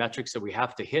data and metrics that we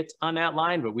have to hit on that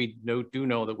line, but we do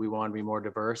know that we want to be more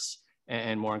diverse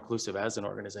and more inclusive as an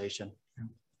organization.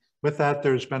 With that,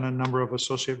 there's been a number of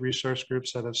associate resource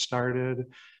groups that have started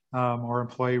or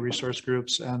employee resource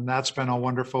groups. And that's been a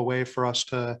wonderful way for us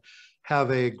to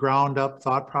have a ground up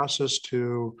thought process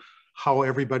to how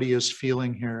everybody is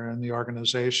feeling here in the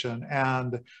organization.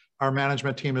 And our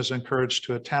management team is encouraged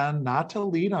to attend, not to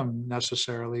lead them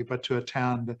necessarily, but to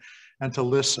attend and to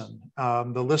listen.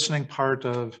 The listening part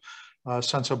of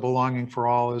sense of belonging for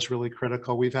all is really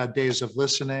critical. We've had days of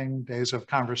listening, days of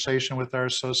conversation with our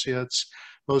associates.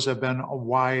 Those have been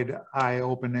wide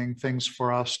eye-opening things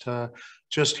for us to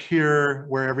just hear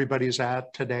where everybody's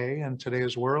at today in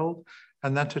today's world,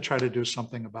 and then to try to do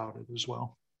something about it as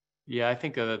well. Yeah, I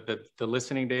think the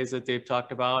listening days that Dave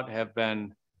talked about have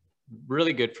been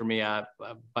really good for me.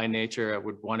 By nature, I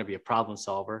would want to be a problem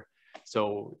solver.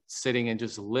 So sitting and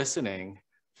just listening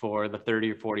for the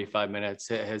 30 or 45 minutes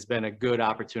has been a good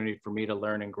opportunity for me to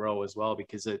learn and grow as well,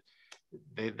 because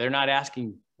they're not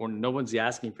asking, or no one's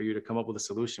asking for you to come up with a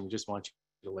solution. We just want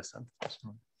you to listen.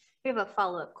 We have a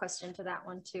follow-up question to that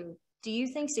one too. Do you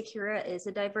think Secura is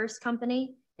a diverse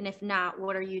company? And if not,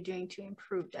 what are you doing to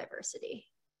improve diversity?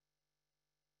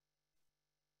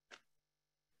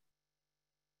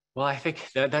 Well, I think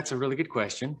that's a really good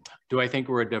question. Do I think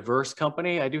we're a diverse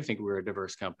company? I do think we're a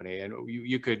diverse company. And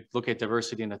you could look at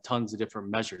diversity in tons of different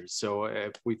measures. So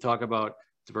if we talk about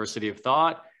diversity of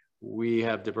thought, we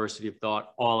have diversity of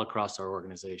thought all across our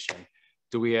organization.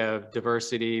 Do we have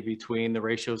diversity between the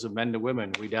ratios of men to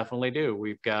women? We definitely do.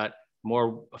 We've got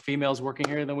more females working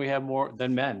here than we have more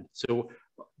than men. So,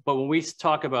 but when we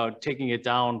talk about taking it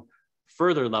down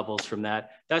further levels from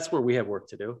that, that's where we have work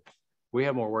to do. We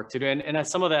have more work to do. And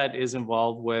some of that is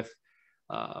involved with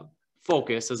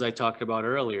focus, as I talked about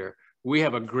earlier. We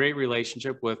have a great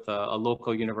relationship with a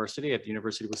local university at the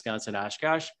University of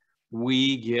Wisconsin-Oshkosh.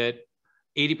 We get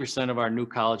 80% of our new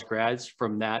college grads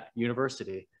from that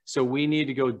university. So we need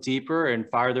to go deeper and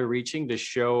farther reaching to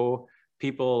show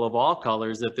people of all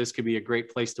colors that this could be a great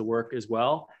place to work as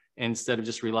well, instead of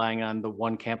just relying on the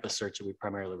one campus search that we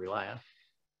primarily rely on.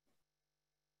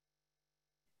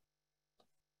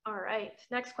 All right,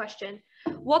 next question.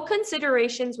 What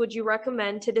considerations would you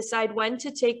recommend to decide when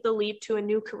to take the leap to a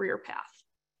new career path,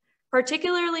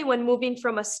 particularly when moving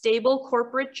from a stable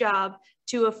corporate job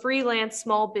to a freelance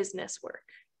small business work?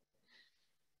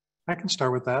 I can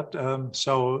start with that.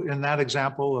 So in that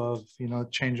example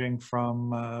of, changing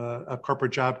from a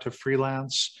corporate job to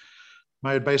freelance,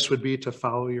 my advice would be to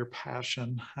follow your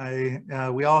passion.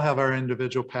 We all have our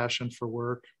individual passion for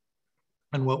work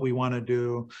and what we want to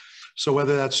do. So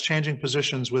whether that's changing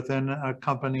positions within a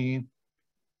company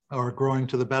or growing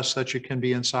to the best that you can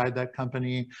be inside that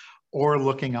company, or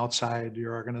looking outside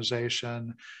your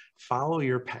organization, follow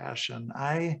your passion.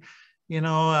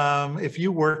 If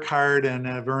you work hard and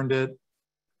have earned it,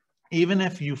 even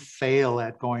if you fail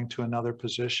at going to another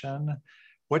position,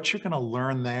 what you're going to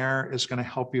learn there is going to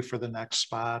help you for the next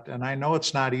spot. And I know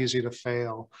it's not easy to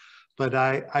fail, but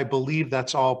I believe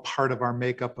that's all part of our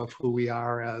makeup of who we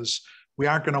are, as we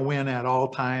aren't going to win at all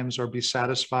times or be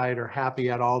satisfied or happy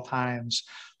at all times.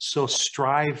 So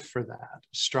strive for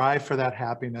that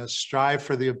happiness, strive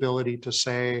for the ability to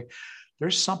say,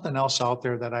 there's something else out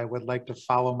there that I would like to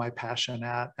follow my passion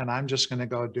at, and I'm just going to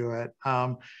go do it.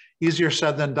 Easier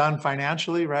said than done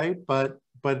financially, right? But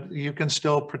you can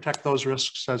still protect those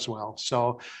risks as well.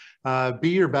 So be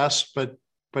your best, but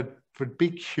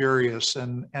be curious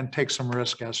and take some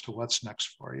risk as to what's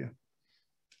next for you.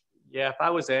 Yeah, if I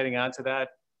was adding on to that,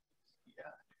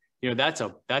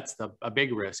 that's a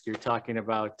big risk. You're talking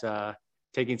about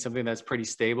taking something that's pretty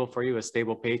stable for you, a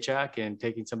stable paycheck, and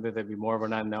taking something that'd be more of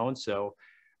an unknown. So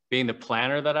being the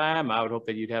planner that I am, I would hope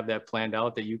that you'd have that planned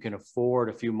out, that you can afford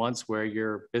a few months where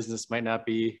your business might not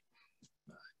be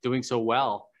doing so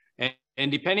well.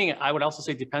 And depending, I would also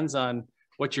say, depends on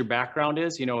what your background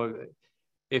is.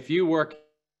 If you work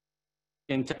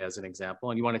into, as an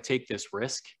example, and you want to take this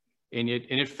risk and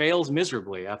it fails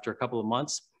miserably after a couple of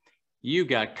months, you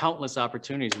got countless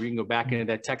opportunities where you can go back into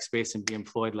that tech space and be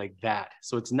employed like that.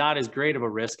 So it's not as great of a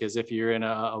risk as if you're in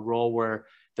a role where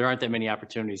there aren't that many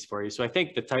opportunities for you. So I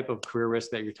think the type of career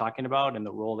risk that you're talking about and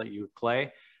the role that you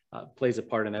play plays a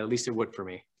part in that. At least it would for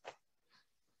me.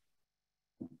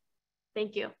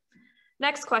 Thank you.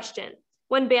 Next question.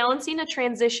 When balancing a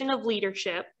transition of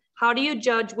leadership, how do you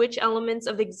judge which elements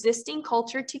of existing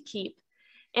culture to keep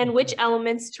and which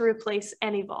elements to replace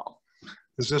and evolve?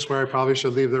 Is this where I probably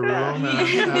should leave the room?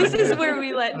 This is where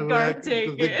we let Garth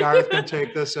take it. Garth can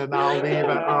take this, and I'll leave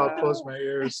and I'll close my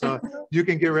ears. So you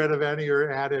can get rid of any or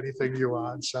add anything you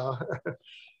want. So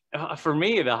for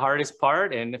me, the hardest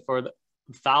part, and for the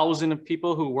 1,000 of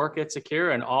people who work at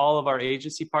Secura and all of our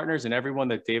agency partners and everyone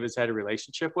that Dave has had a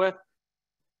relationship with,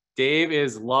 Dave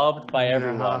is loved by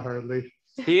everyone. Yeah, hardly.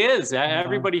 He is.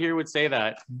 Everybody here would say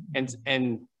that,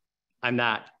 and I'm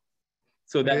not.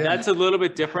 So that's a little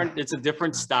bit different. It's a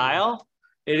different style.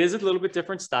 It is a little bit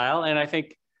different style. And I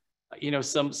think, you know,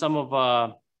 some of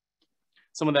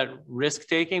that risk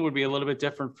taking would be a little bit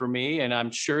different for me. And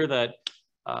I'm sure that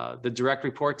the direct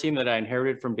report team that I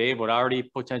inherited from Dave would already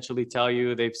potentially tell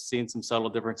you they've seen some subtle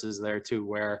differences there too,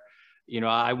 where, you know,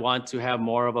 I want to have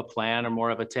more of a plan or more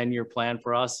of a 10-year plan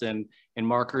for us and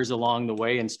markers along the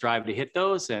way and strive to hit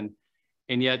those. And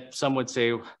yet some would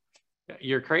say,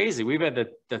 you're crazy. We've had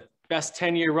the best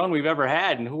 10-year run we've ever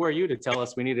had. And who are you to tell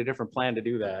us we need a different plan to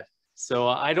do that? So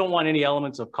I don't want any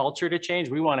elements of culture to change.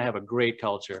 We want to have a great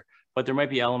culture, but there might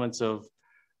be elements of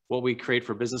what we create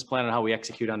for business plan and how we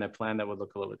execute on that plan that would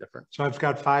look a little bit different. So I've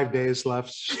got 5 days left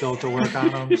still to work on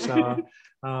them. So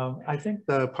I think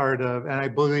the part of, and I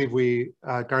believe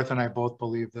Garth and I both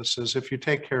believe this, is if you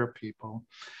take care of people,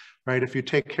 right? If you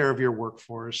take care of your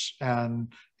workforce and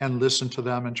listen to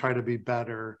them and try to be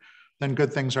better, then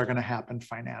good things are going to happen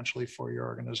financially for your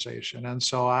organization. And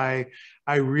so I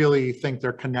really think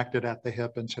they're connected at the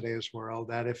hip in today's world,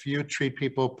 that if you treat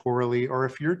people poorly or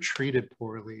if you're treated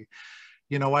poorly,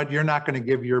 you know what, you're not going to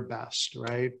give your best,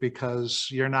 right? Because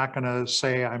you're not going to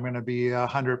say, I'm going to be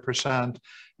 100%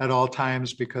 at all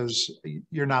times because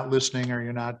you're not listening or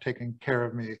you're not taking care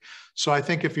of me. So I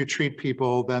think if you treat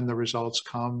people, then the results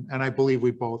come. And I believe we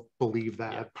both believe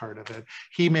that part of it.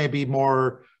 He may be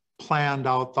more planned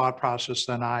out thought process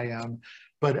than I am,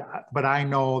 but I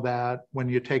know that when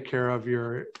you take care of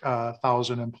your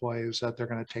 1,000 employees, that they're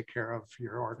going to take care of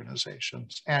your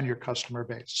organizations and your customer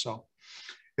base. So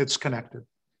it's connected.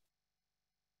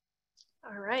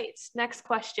 All right, next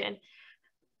question.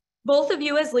 Both of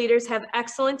you as leaders have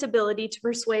excellent ability to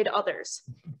persuade others.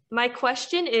 My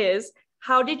question is,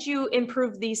 how did you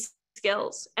improve these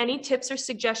skills? Any tips or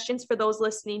suggestions for those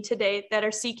listening today that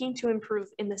are seeking to improve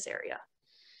in this area?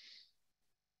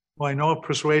 Well, I know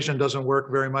persuasion doesn't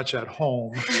work very much at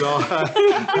home, so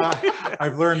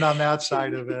I've learned on that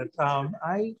side of it.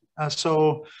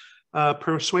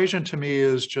 Persuasion to me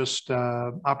is just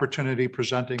opportunity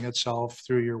presenting itself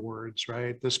through your words,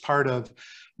 right? This part of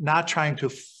not trying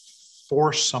to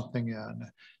force something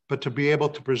in, but to be able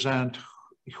to present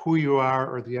who you are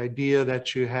or the idea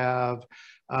that you have,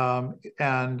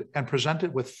 and present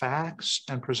it with facts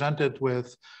and present it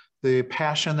with the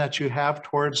passion that you have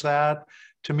towards that.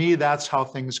 To me, that's how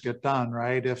things get done,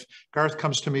 right? If Garth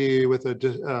comes to me with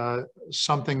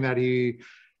something that he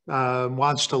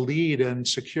wants to lead in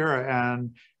Secura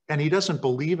and he doesn't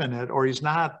believe in it, or he's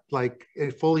not like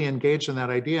fully engaged in that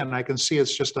idea, and I can see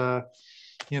it's just a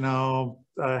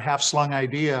half-slung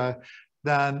idea,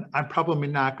 then I'm probably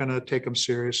not going to take him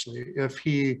seriously. If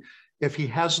he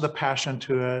has the passion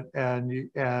to it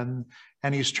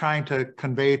and he's trying to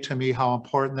convey to me how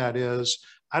important that is,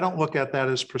 I don't look at that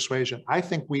as persuasion. I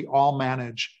think we all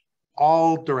manage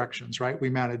all directions, right? We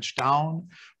manage down,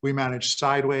 we manage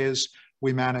sideways,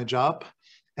 we manage up,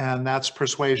 and that's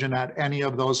persuasion at any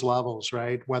of those levels,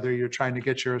 right? Whether you're trying to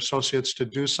get your associates to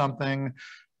do something,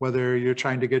 whether you're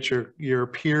trying to get your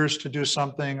peers to do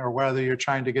something, or whether you're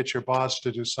trying to get your boss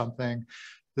to do something,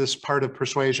 this part of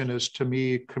persuasion is, to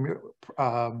me,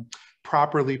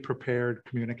 properly prepared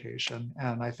communication.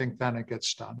 And I think then it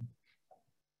gets done.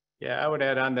 Yeah, I would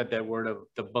add on that word of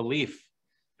the belief.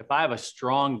 If I have a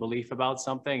strong belief about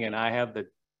something and I have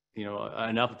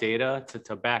enough data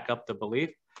to back up the belief,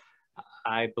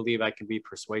 I believe I can be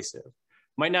persuasive.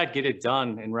 Might not get it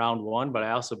done in round one, but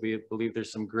I also believe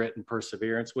there's some grit and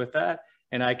perseverance with that.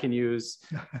 And I can use,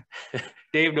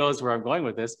 Dave knows where I'm going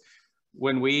with this.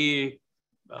 When we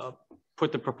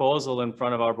put the proposal in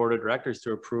front of our board of directors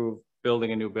to approve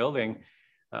building a new building,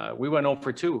 we went 0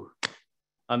 for 2.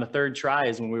 On the 3rd try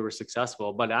is when we were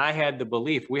successful. But I had the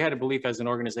belief, we had a belief as an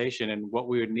organization in what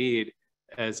we would need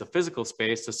as a physical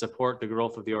space to support the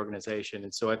growth of the organization.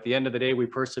 And so at the end of the day, we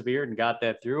persevered and got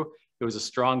that through. It was a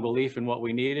strong belief in what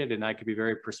we needed, and I could be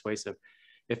very persuasive.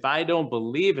 If I don't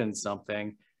believe in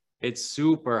something, it's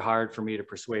super hard for me to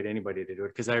persuade anybody to do it,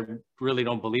 because I really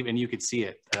don't believe, and you could see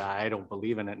it, I don't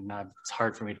believe in it, and it's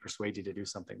hard for me to persuade you to do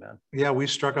something then. Yeah, we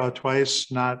struck out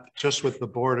twice, not just with the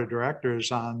board of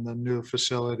directors on the new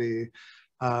facility.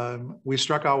 We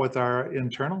struck out with our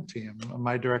internal team,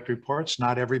 my direct reports.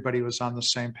 Not everybody was on the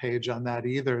same page on that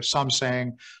either. Some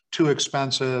saying too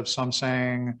expensive, some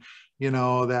saying,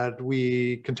 that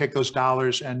we can take those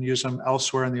dollars and use them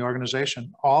elsewhere in the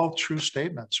organization. All true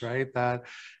statements, right?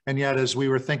 And yet, as we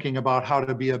were thinking about how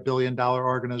to be a $1 billion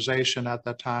organization at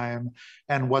the time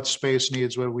and what space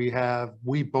needs would we have,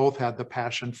 we both had the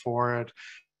passion for it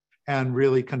and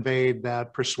really conveyed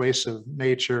that persuasive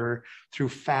nature through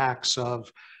facts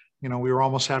of, we were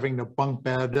almost having to bunk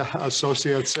bed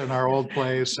associates in our old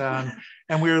place. And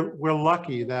And we're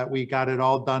lucky that we got it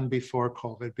all done before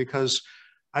COVID, because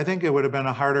I think it would have been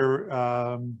a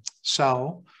harder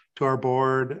sell to our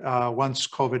board once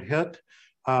COVID hit.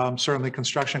 Certainly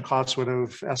construction costs would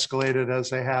have escalated as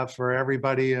they have for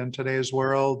everybody in today's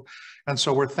world. And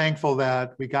so we're thankful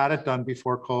that we got it done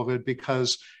before COVID,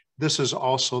 because this is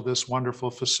also this wonderful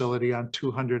facility on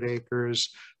 200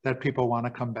 acres that people want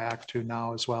to come back to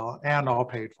now as well, and all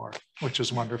paid for, which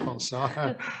is wonderful. So,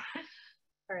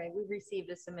 all right, we received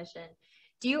a submission.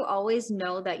 Do you always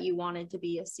know that you wanted to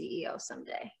be a CEO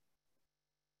someday?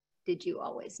 Did you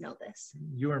always know this?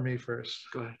 You or me first?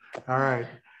 Go ahead. All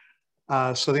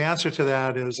right. So the answer to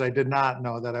that is I did not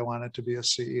know that I wanted to be a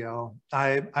CEO.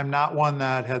 I'm not one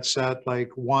that had set like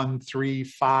 1, 3,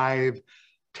 5,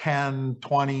 10,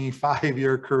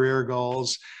 25-year career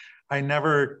goals. I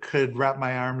never could wrap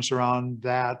my arms around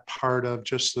that part of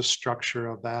just the structure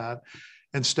of that.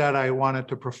 Instead, I wanted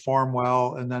to perform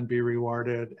well and then be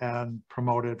rewarded and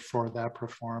promoted for that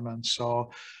performance.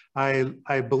 So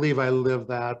I believe I live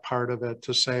that part of it,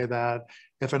 to say that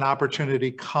if an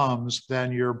opportunity comes,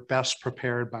 then you're best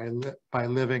prepared by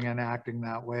living and acting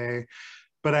that way.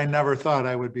 But I never thought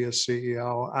I would be a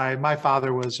CEO. My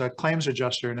father was a claims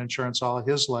adjuster in insurance all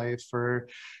his life,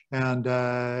 so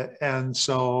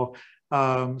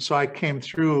I came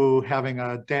through having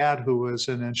a dad who was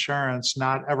in insurance,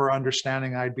 not ever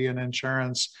understanding I'd be in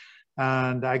insurance.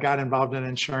 And I got involved in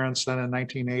insurance then in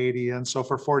 1980. And so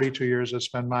for 42 years, it's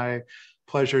been my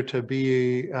pleasure to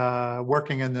be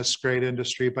working in this great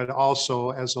industry, but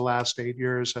also as the last 8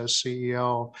 years as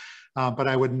CEO. But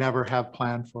I would never have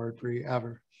planned for it,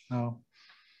 ever. No.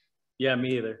 Yeah,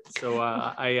 me either. So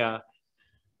I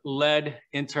led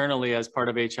internally as part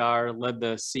of HR, led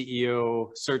the CEO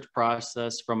search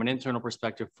process from an internal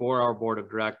perspective for our board of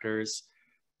directors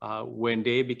when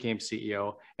Dave became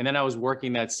CEO. And then I was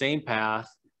working that same path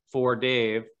for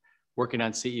Dave, working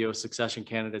on CEO succession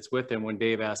candidates with him when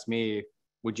Dave asked me,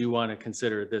 would you want to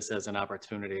consider this as an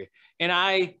opportunity? And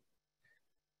I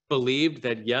believed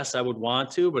that, yes, I would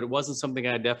want to, but it wasn't something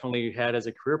I definitely had as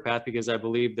a career path, because I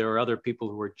believed there were other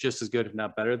people who were just as good, if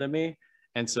not better than me.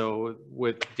 And so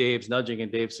with Dave's nudging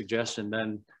and Dave's suggestion,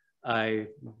 then I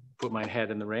put my head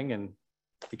in the ring and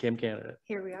became candidate.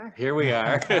 Here we are. Here we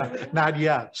are. Not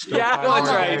yet. Still Yeah, that's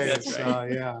right. days, That's right.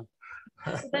 So, yeah.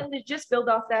 So then to just build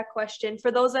off that question,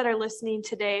 for those that are listening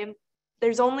today,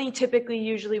 there's only typically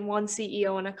usually one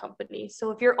CEO in a company.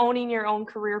 So if you're owning your own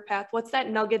career path, what's that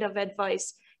nugget of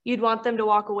advice you'd want them to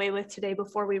walk away with today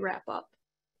before we wrap up?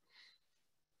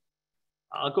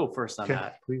 I'll go first on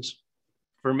that. Please.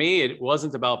 For me, it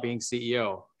wasn't about being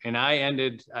CEO. And I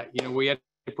ended, we had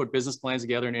to put business plans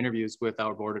together and interviews with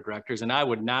our board of directors. And I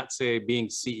would not say being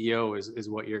CEO is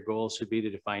what your goal should be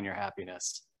to define your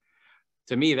happiness.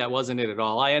 To me, that wasn't it at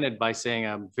all. I ended by saying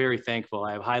I'm very thankful.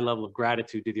 I have a high level of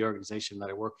gratitude to the organization that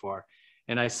I work for.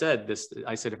 And I said,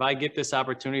 if I get this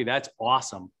opportunity, that's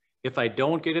awesome. If I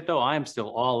don't get it though, I am still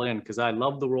all in, because I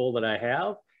love the role that I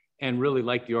have and really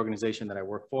like the organization that I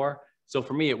work for. So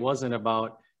for me, it wasn't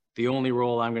about the only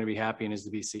role I'm going to be happy in is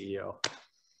to be CEO.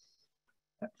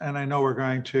 And I know we're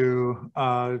going to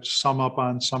sum up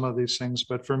on some of these things,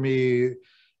 but for me,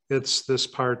 it's this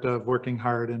part of working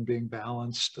hard and being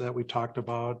balanced that we talked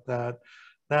about,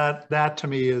 that to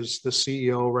me is the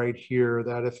CEO right here,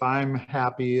 that if I'm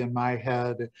happy in my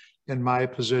head, in my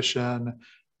position,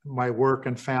 my work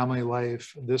and family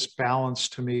life, this balance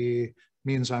to me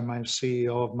means I'm my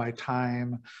CEO of my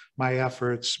time, my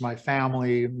efforts, my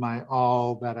family, my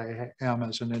all that I am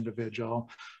as an individual.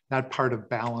 That part of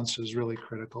balance is really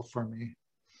critical for me.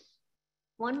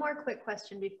 One more quick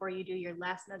question before you do your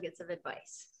last nuggets of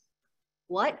advice.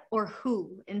 What or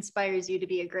who inspires you to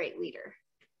be a great leader?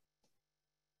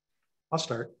 I'll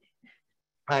start.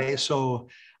 So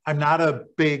I'm not a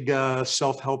big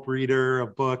self-help reader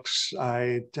of books.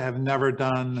 I have never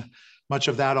done much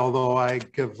of that, although I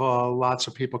give lots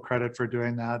of people credit for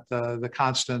doing that. The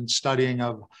constant studying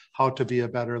of how to be a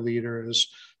better leader is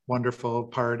a wonderful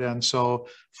part. And so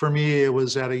for me, it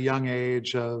was at a young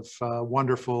age of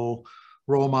wonderful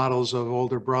role models of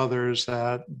older brothers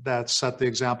that set the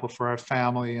example for our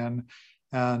family. And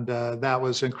that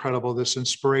was incredible. This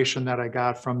inspiration that I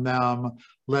got from them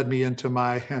led me into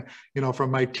my, from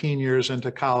my teen years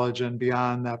into college and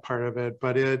beyond that part of it.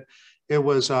 But it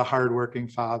was a hardworking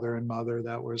father and mother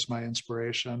that was my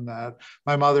inspiration. That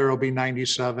my mother will be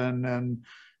 97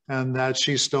 and that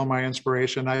she's still my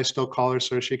inspiration. I still call her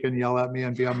so she can yell at me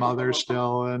and be a mother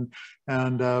still.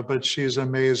 But she's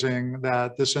amazing,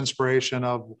 that this inspiration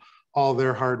of all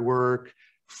their hard work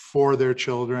for their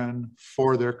children,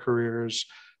 for their careers,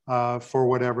 for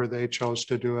whatever they chose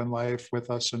to do in life with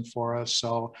us and for us.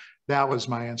 So that was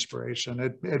my inspiration.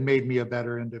 It made me a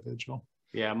better individual.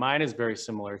 Yeah, mine is very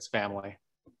similar. It's family.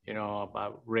 You know,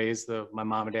 I raised my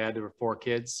mom and dad. There were 4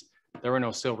 kids. There were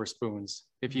no silver spoons.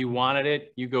 If you wanted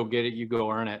it, you go get it, you go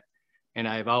earn it. And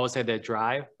I've always had that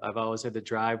drive. I've always had the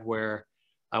drive where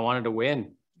I wanted to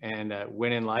win and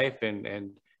win in life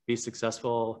and be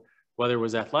successful, whether it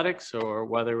was athletics or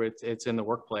whether it's in the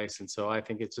workplace. And so I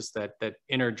think it's just that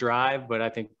inner drive, but I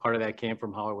think part of that came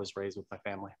from how I was raised with my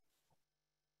family.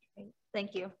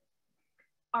 Thank you.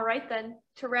 All right, then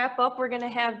to wrap up, we're going to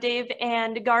have Dave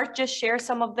and Garth just share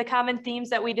some of the common themes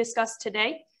that we discussed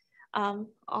today. All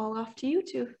off to you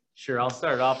two. Sure, I'll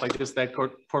start off like just that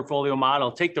portfolio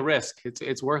model. Take the risk.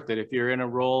 It's worth it. If you're in a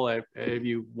role, if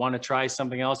you want to try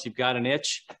something else, you've got an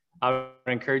itch, I would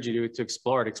encourage you to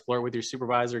explore it. Explore it with your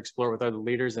supervisor, explore it with other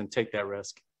leaders, and take that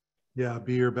risk. Yeah,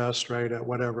 be your best, right, at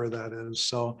whatever that is.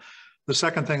 So the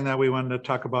second thing that we wanted to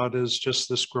talk about is just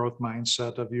this growth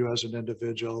mindset of you as an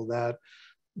individual, that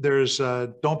there's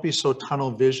don't be so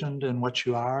tunnel visioned in what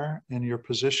you are in your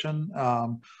position.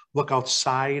 Look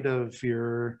outside of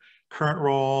your current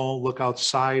role, look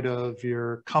outside of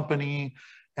your company,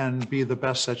 and be the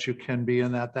best that you can be.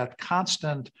 And that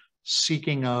constant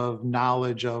seeking of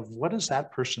knowledge of what is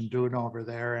that person doing over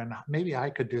there, and maybe I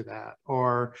could do that,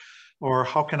 or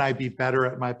how can I be better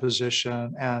at my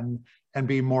position and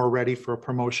be more ready for a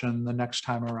promotion the next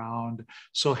time around.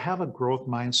 So have a growth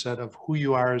mindset of who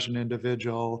you are as an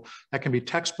individual. That can be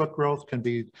textbook growth, can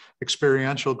be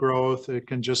experiential growth, it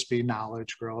can just be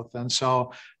knowledge growth. And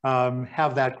so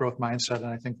have that growth mindset, and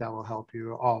I think that will help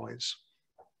you always.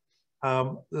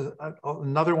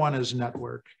 Another one is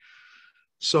network.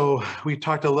 So we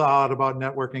talked a lot about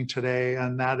networking today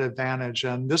and that advantage,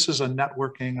 and this is a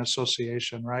networking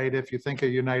association, right? If you think of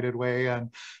United Way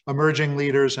and Emerging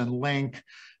Leaders and Link,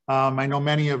 I know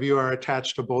many of you are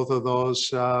attached to both of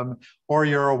those, or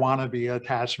you're a wannabe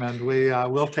attachment.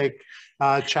 We'll take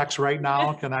checks right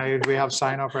now. We have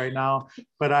sign up right now?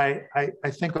 But I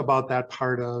think about that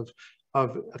part of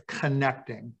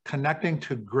connecting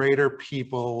to greater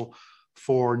people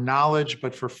for knowledge,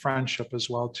 but for friendship as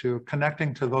well too,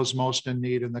 connecting to those most in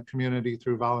need in the community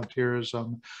through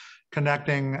volunteerism,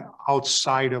 connecting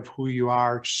outside of who you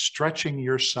are, stretching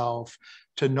yourself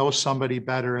to know somebody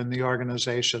better in the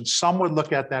organization. Some would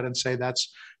look at that and say,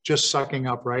 that's just sucking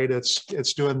up, right?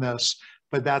 It's doing this,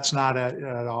 but that's not it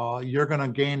at all. You're gonna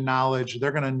gain knowledge.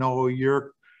 They're gonna know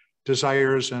your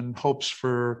desires and hopes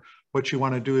for what you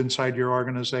wanna do inside your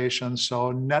organization.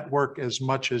 So network as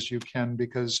much as you can,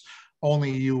 because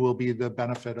only you will be the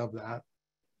benefit of that.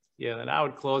 Yeah, and I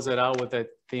would close it out with that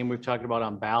theme we've talked about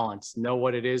on balance. Know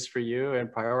what it is for you and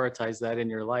prioritize that in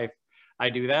your life. I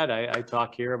do that. I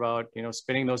talk here about,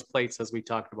 spinning those plates as we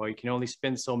talked about. You can only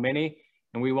spin so many,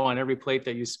 and we want every plate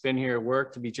that you spin here at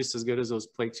work to be just as good as those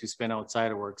plates you spin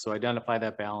outside of work. So identify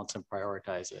that balance and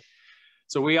prioritize it.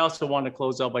 So we also want to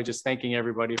close out by just thanking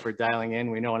everybody for dialing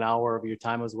in. We know an hour of your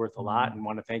time is worth a lot and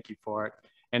want to thank you for it.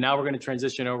 And now we're going to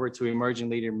transition over to emerging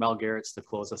leader Mel Garretts to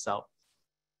close us out.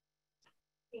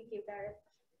 Thank you,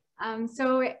 Garth.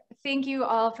 So thank you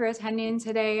all for attending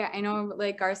today. I know,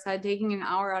 like Garth said, taking an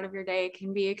hour out of your day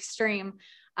can be extreme,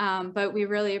 but we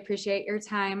really appreciate your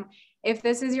time. If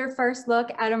this is your first look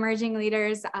at emerging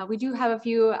leaders, we do have a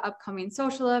few upcoming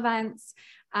social events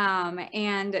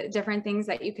and different things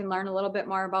that you can learn a little bit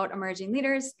more about emerging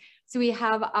leaders. So we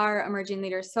have our emerging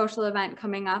leaders social event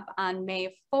coming up on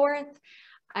May 4th.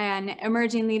 And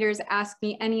Emerging Leaders Ask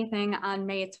Me Anything on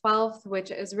May 12th,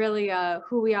 which is really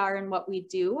who we are and what we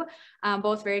do,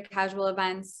 both very casual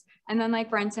events. And then, like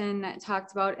Brenton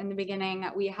talked about in the beginning,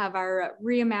 we have our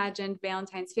reimagined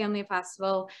Valentine's Family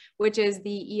Festival, which is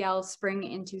the EL Spring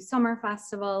into Summer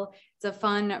Festival. It's a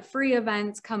fun, free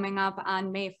event coming up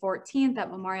on May 14th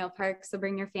at Memorial Park, so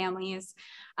bring your families.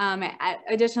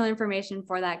 Additional information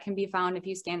for that can be found if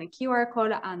you scan the QR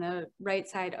code on the right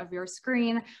side of your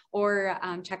screen, or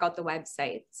check out the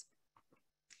website.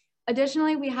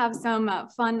 Additionally, we have some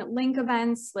fun Link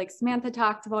events like Samantha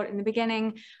talked about in the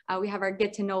beginning. We have our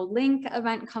Get to Know Link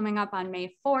event coming up on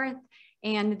May 4th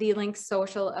and the Link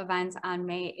social event on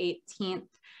May 18th.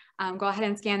 Go ahead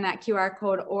and scan that QR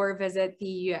code or visit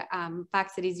the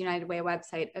Fox Cities United Way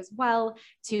website as well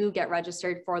to get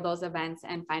registered for those events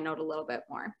and find out a little bit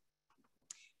more.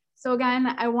 So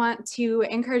again, I want to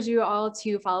encourage you all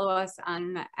to follow us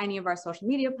on any of our social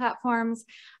media platforms,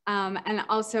 and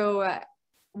also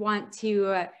want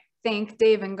to thank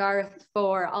Dave and Garth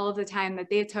for all of the time that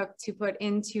they took to put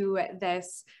into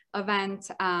this event.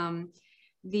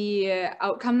 The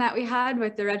outcome that we had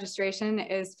with the registration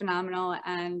is phenomenal,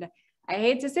 and I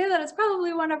hate to say that it's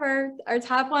probably one of our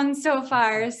top ones so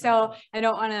far. So I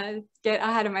don't want to get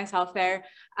ahead of myself there.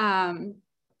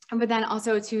 But then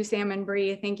also to Sam and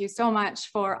Bree, thank you so much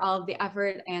for all of the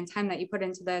effort and time that you put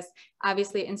into this,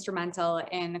 obviously instrumental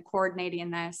in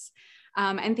coordinating this.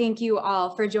 And thank you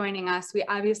all for joining us. We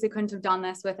obviously couldn't have done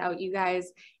this without you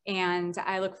guys, and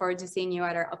I look forward to seeing you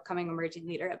at our upcoming Emerging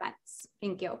Leader events.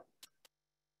 Thank you.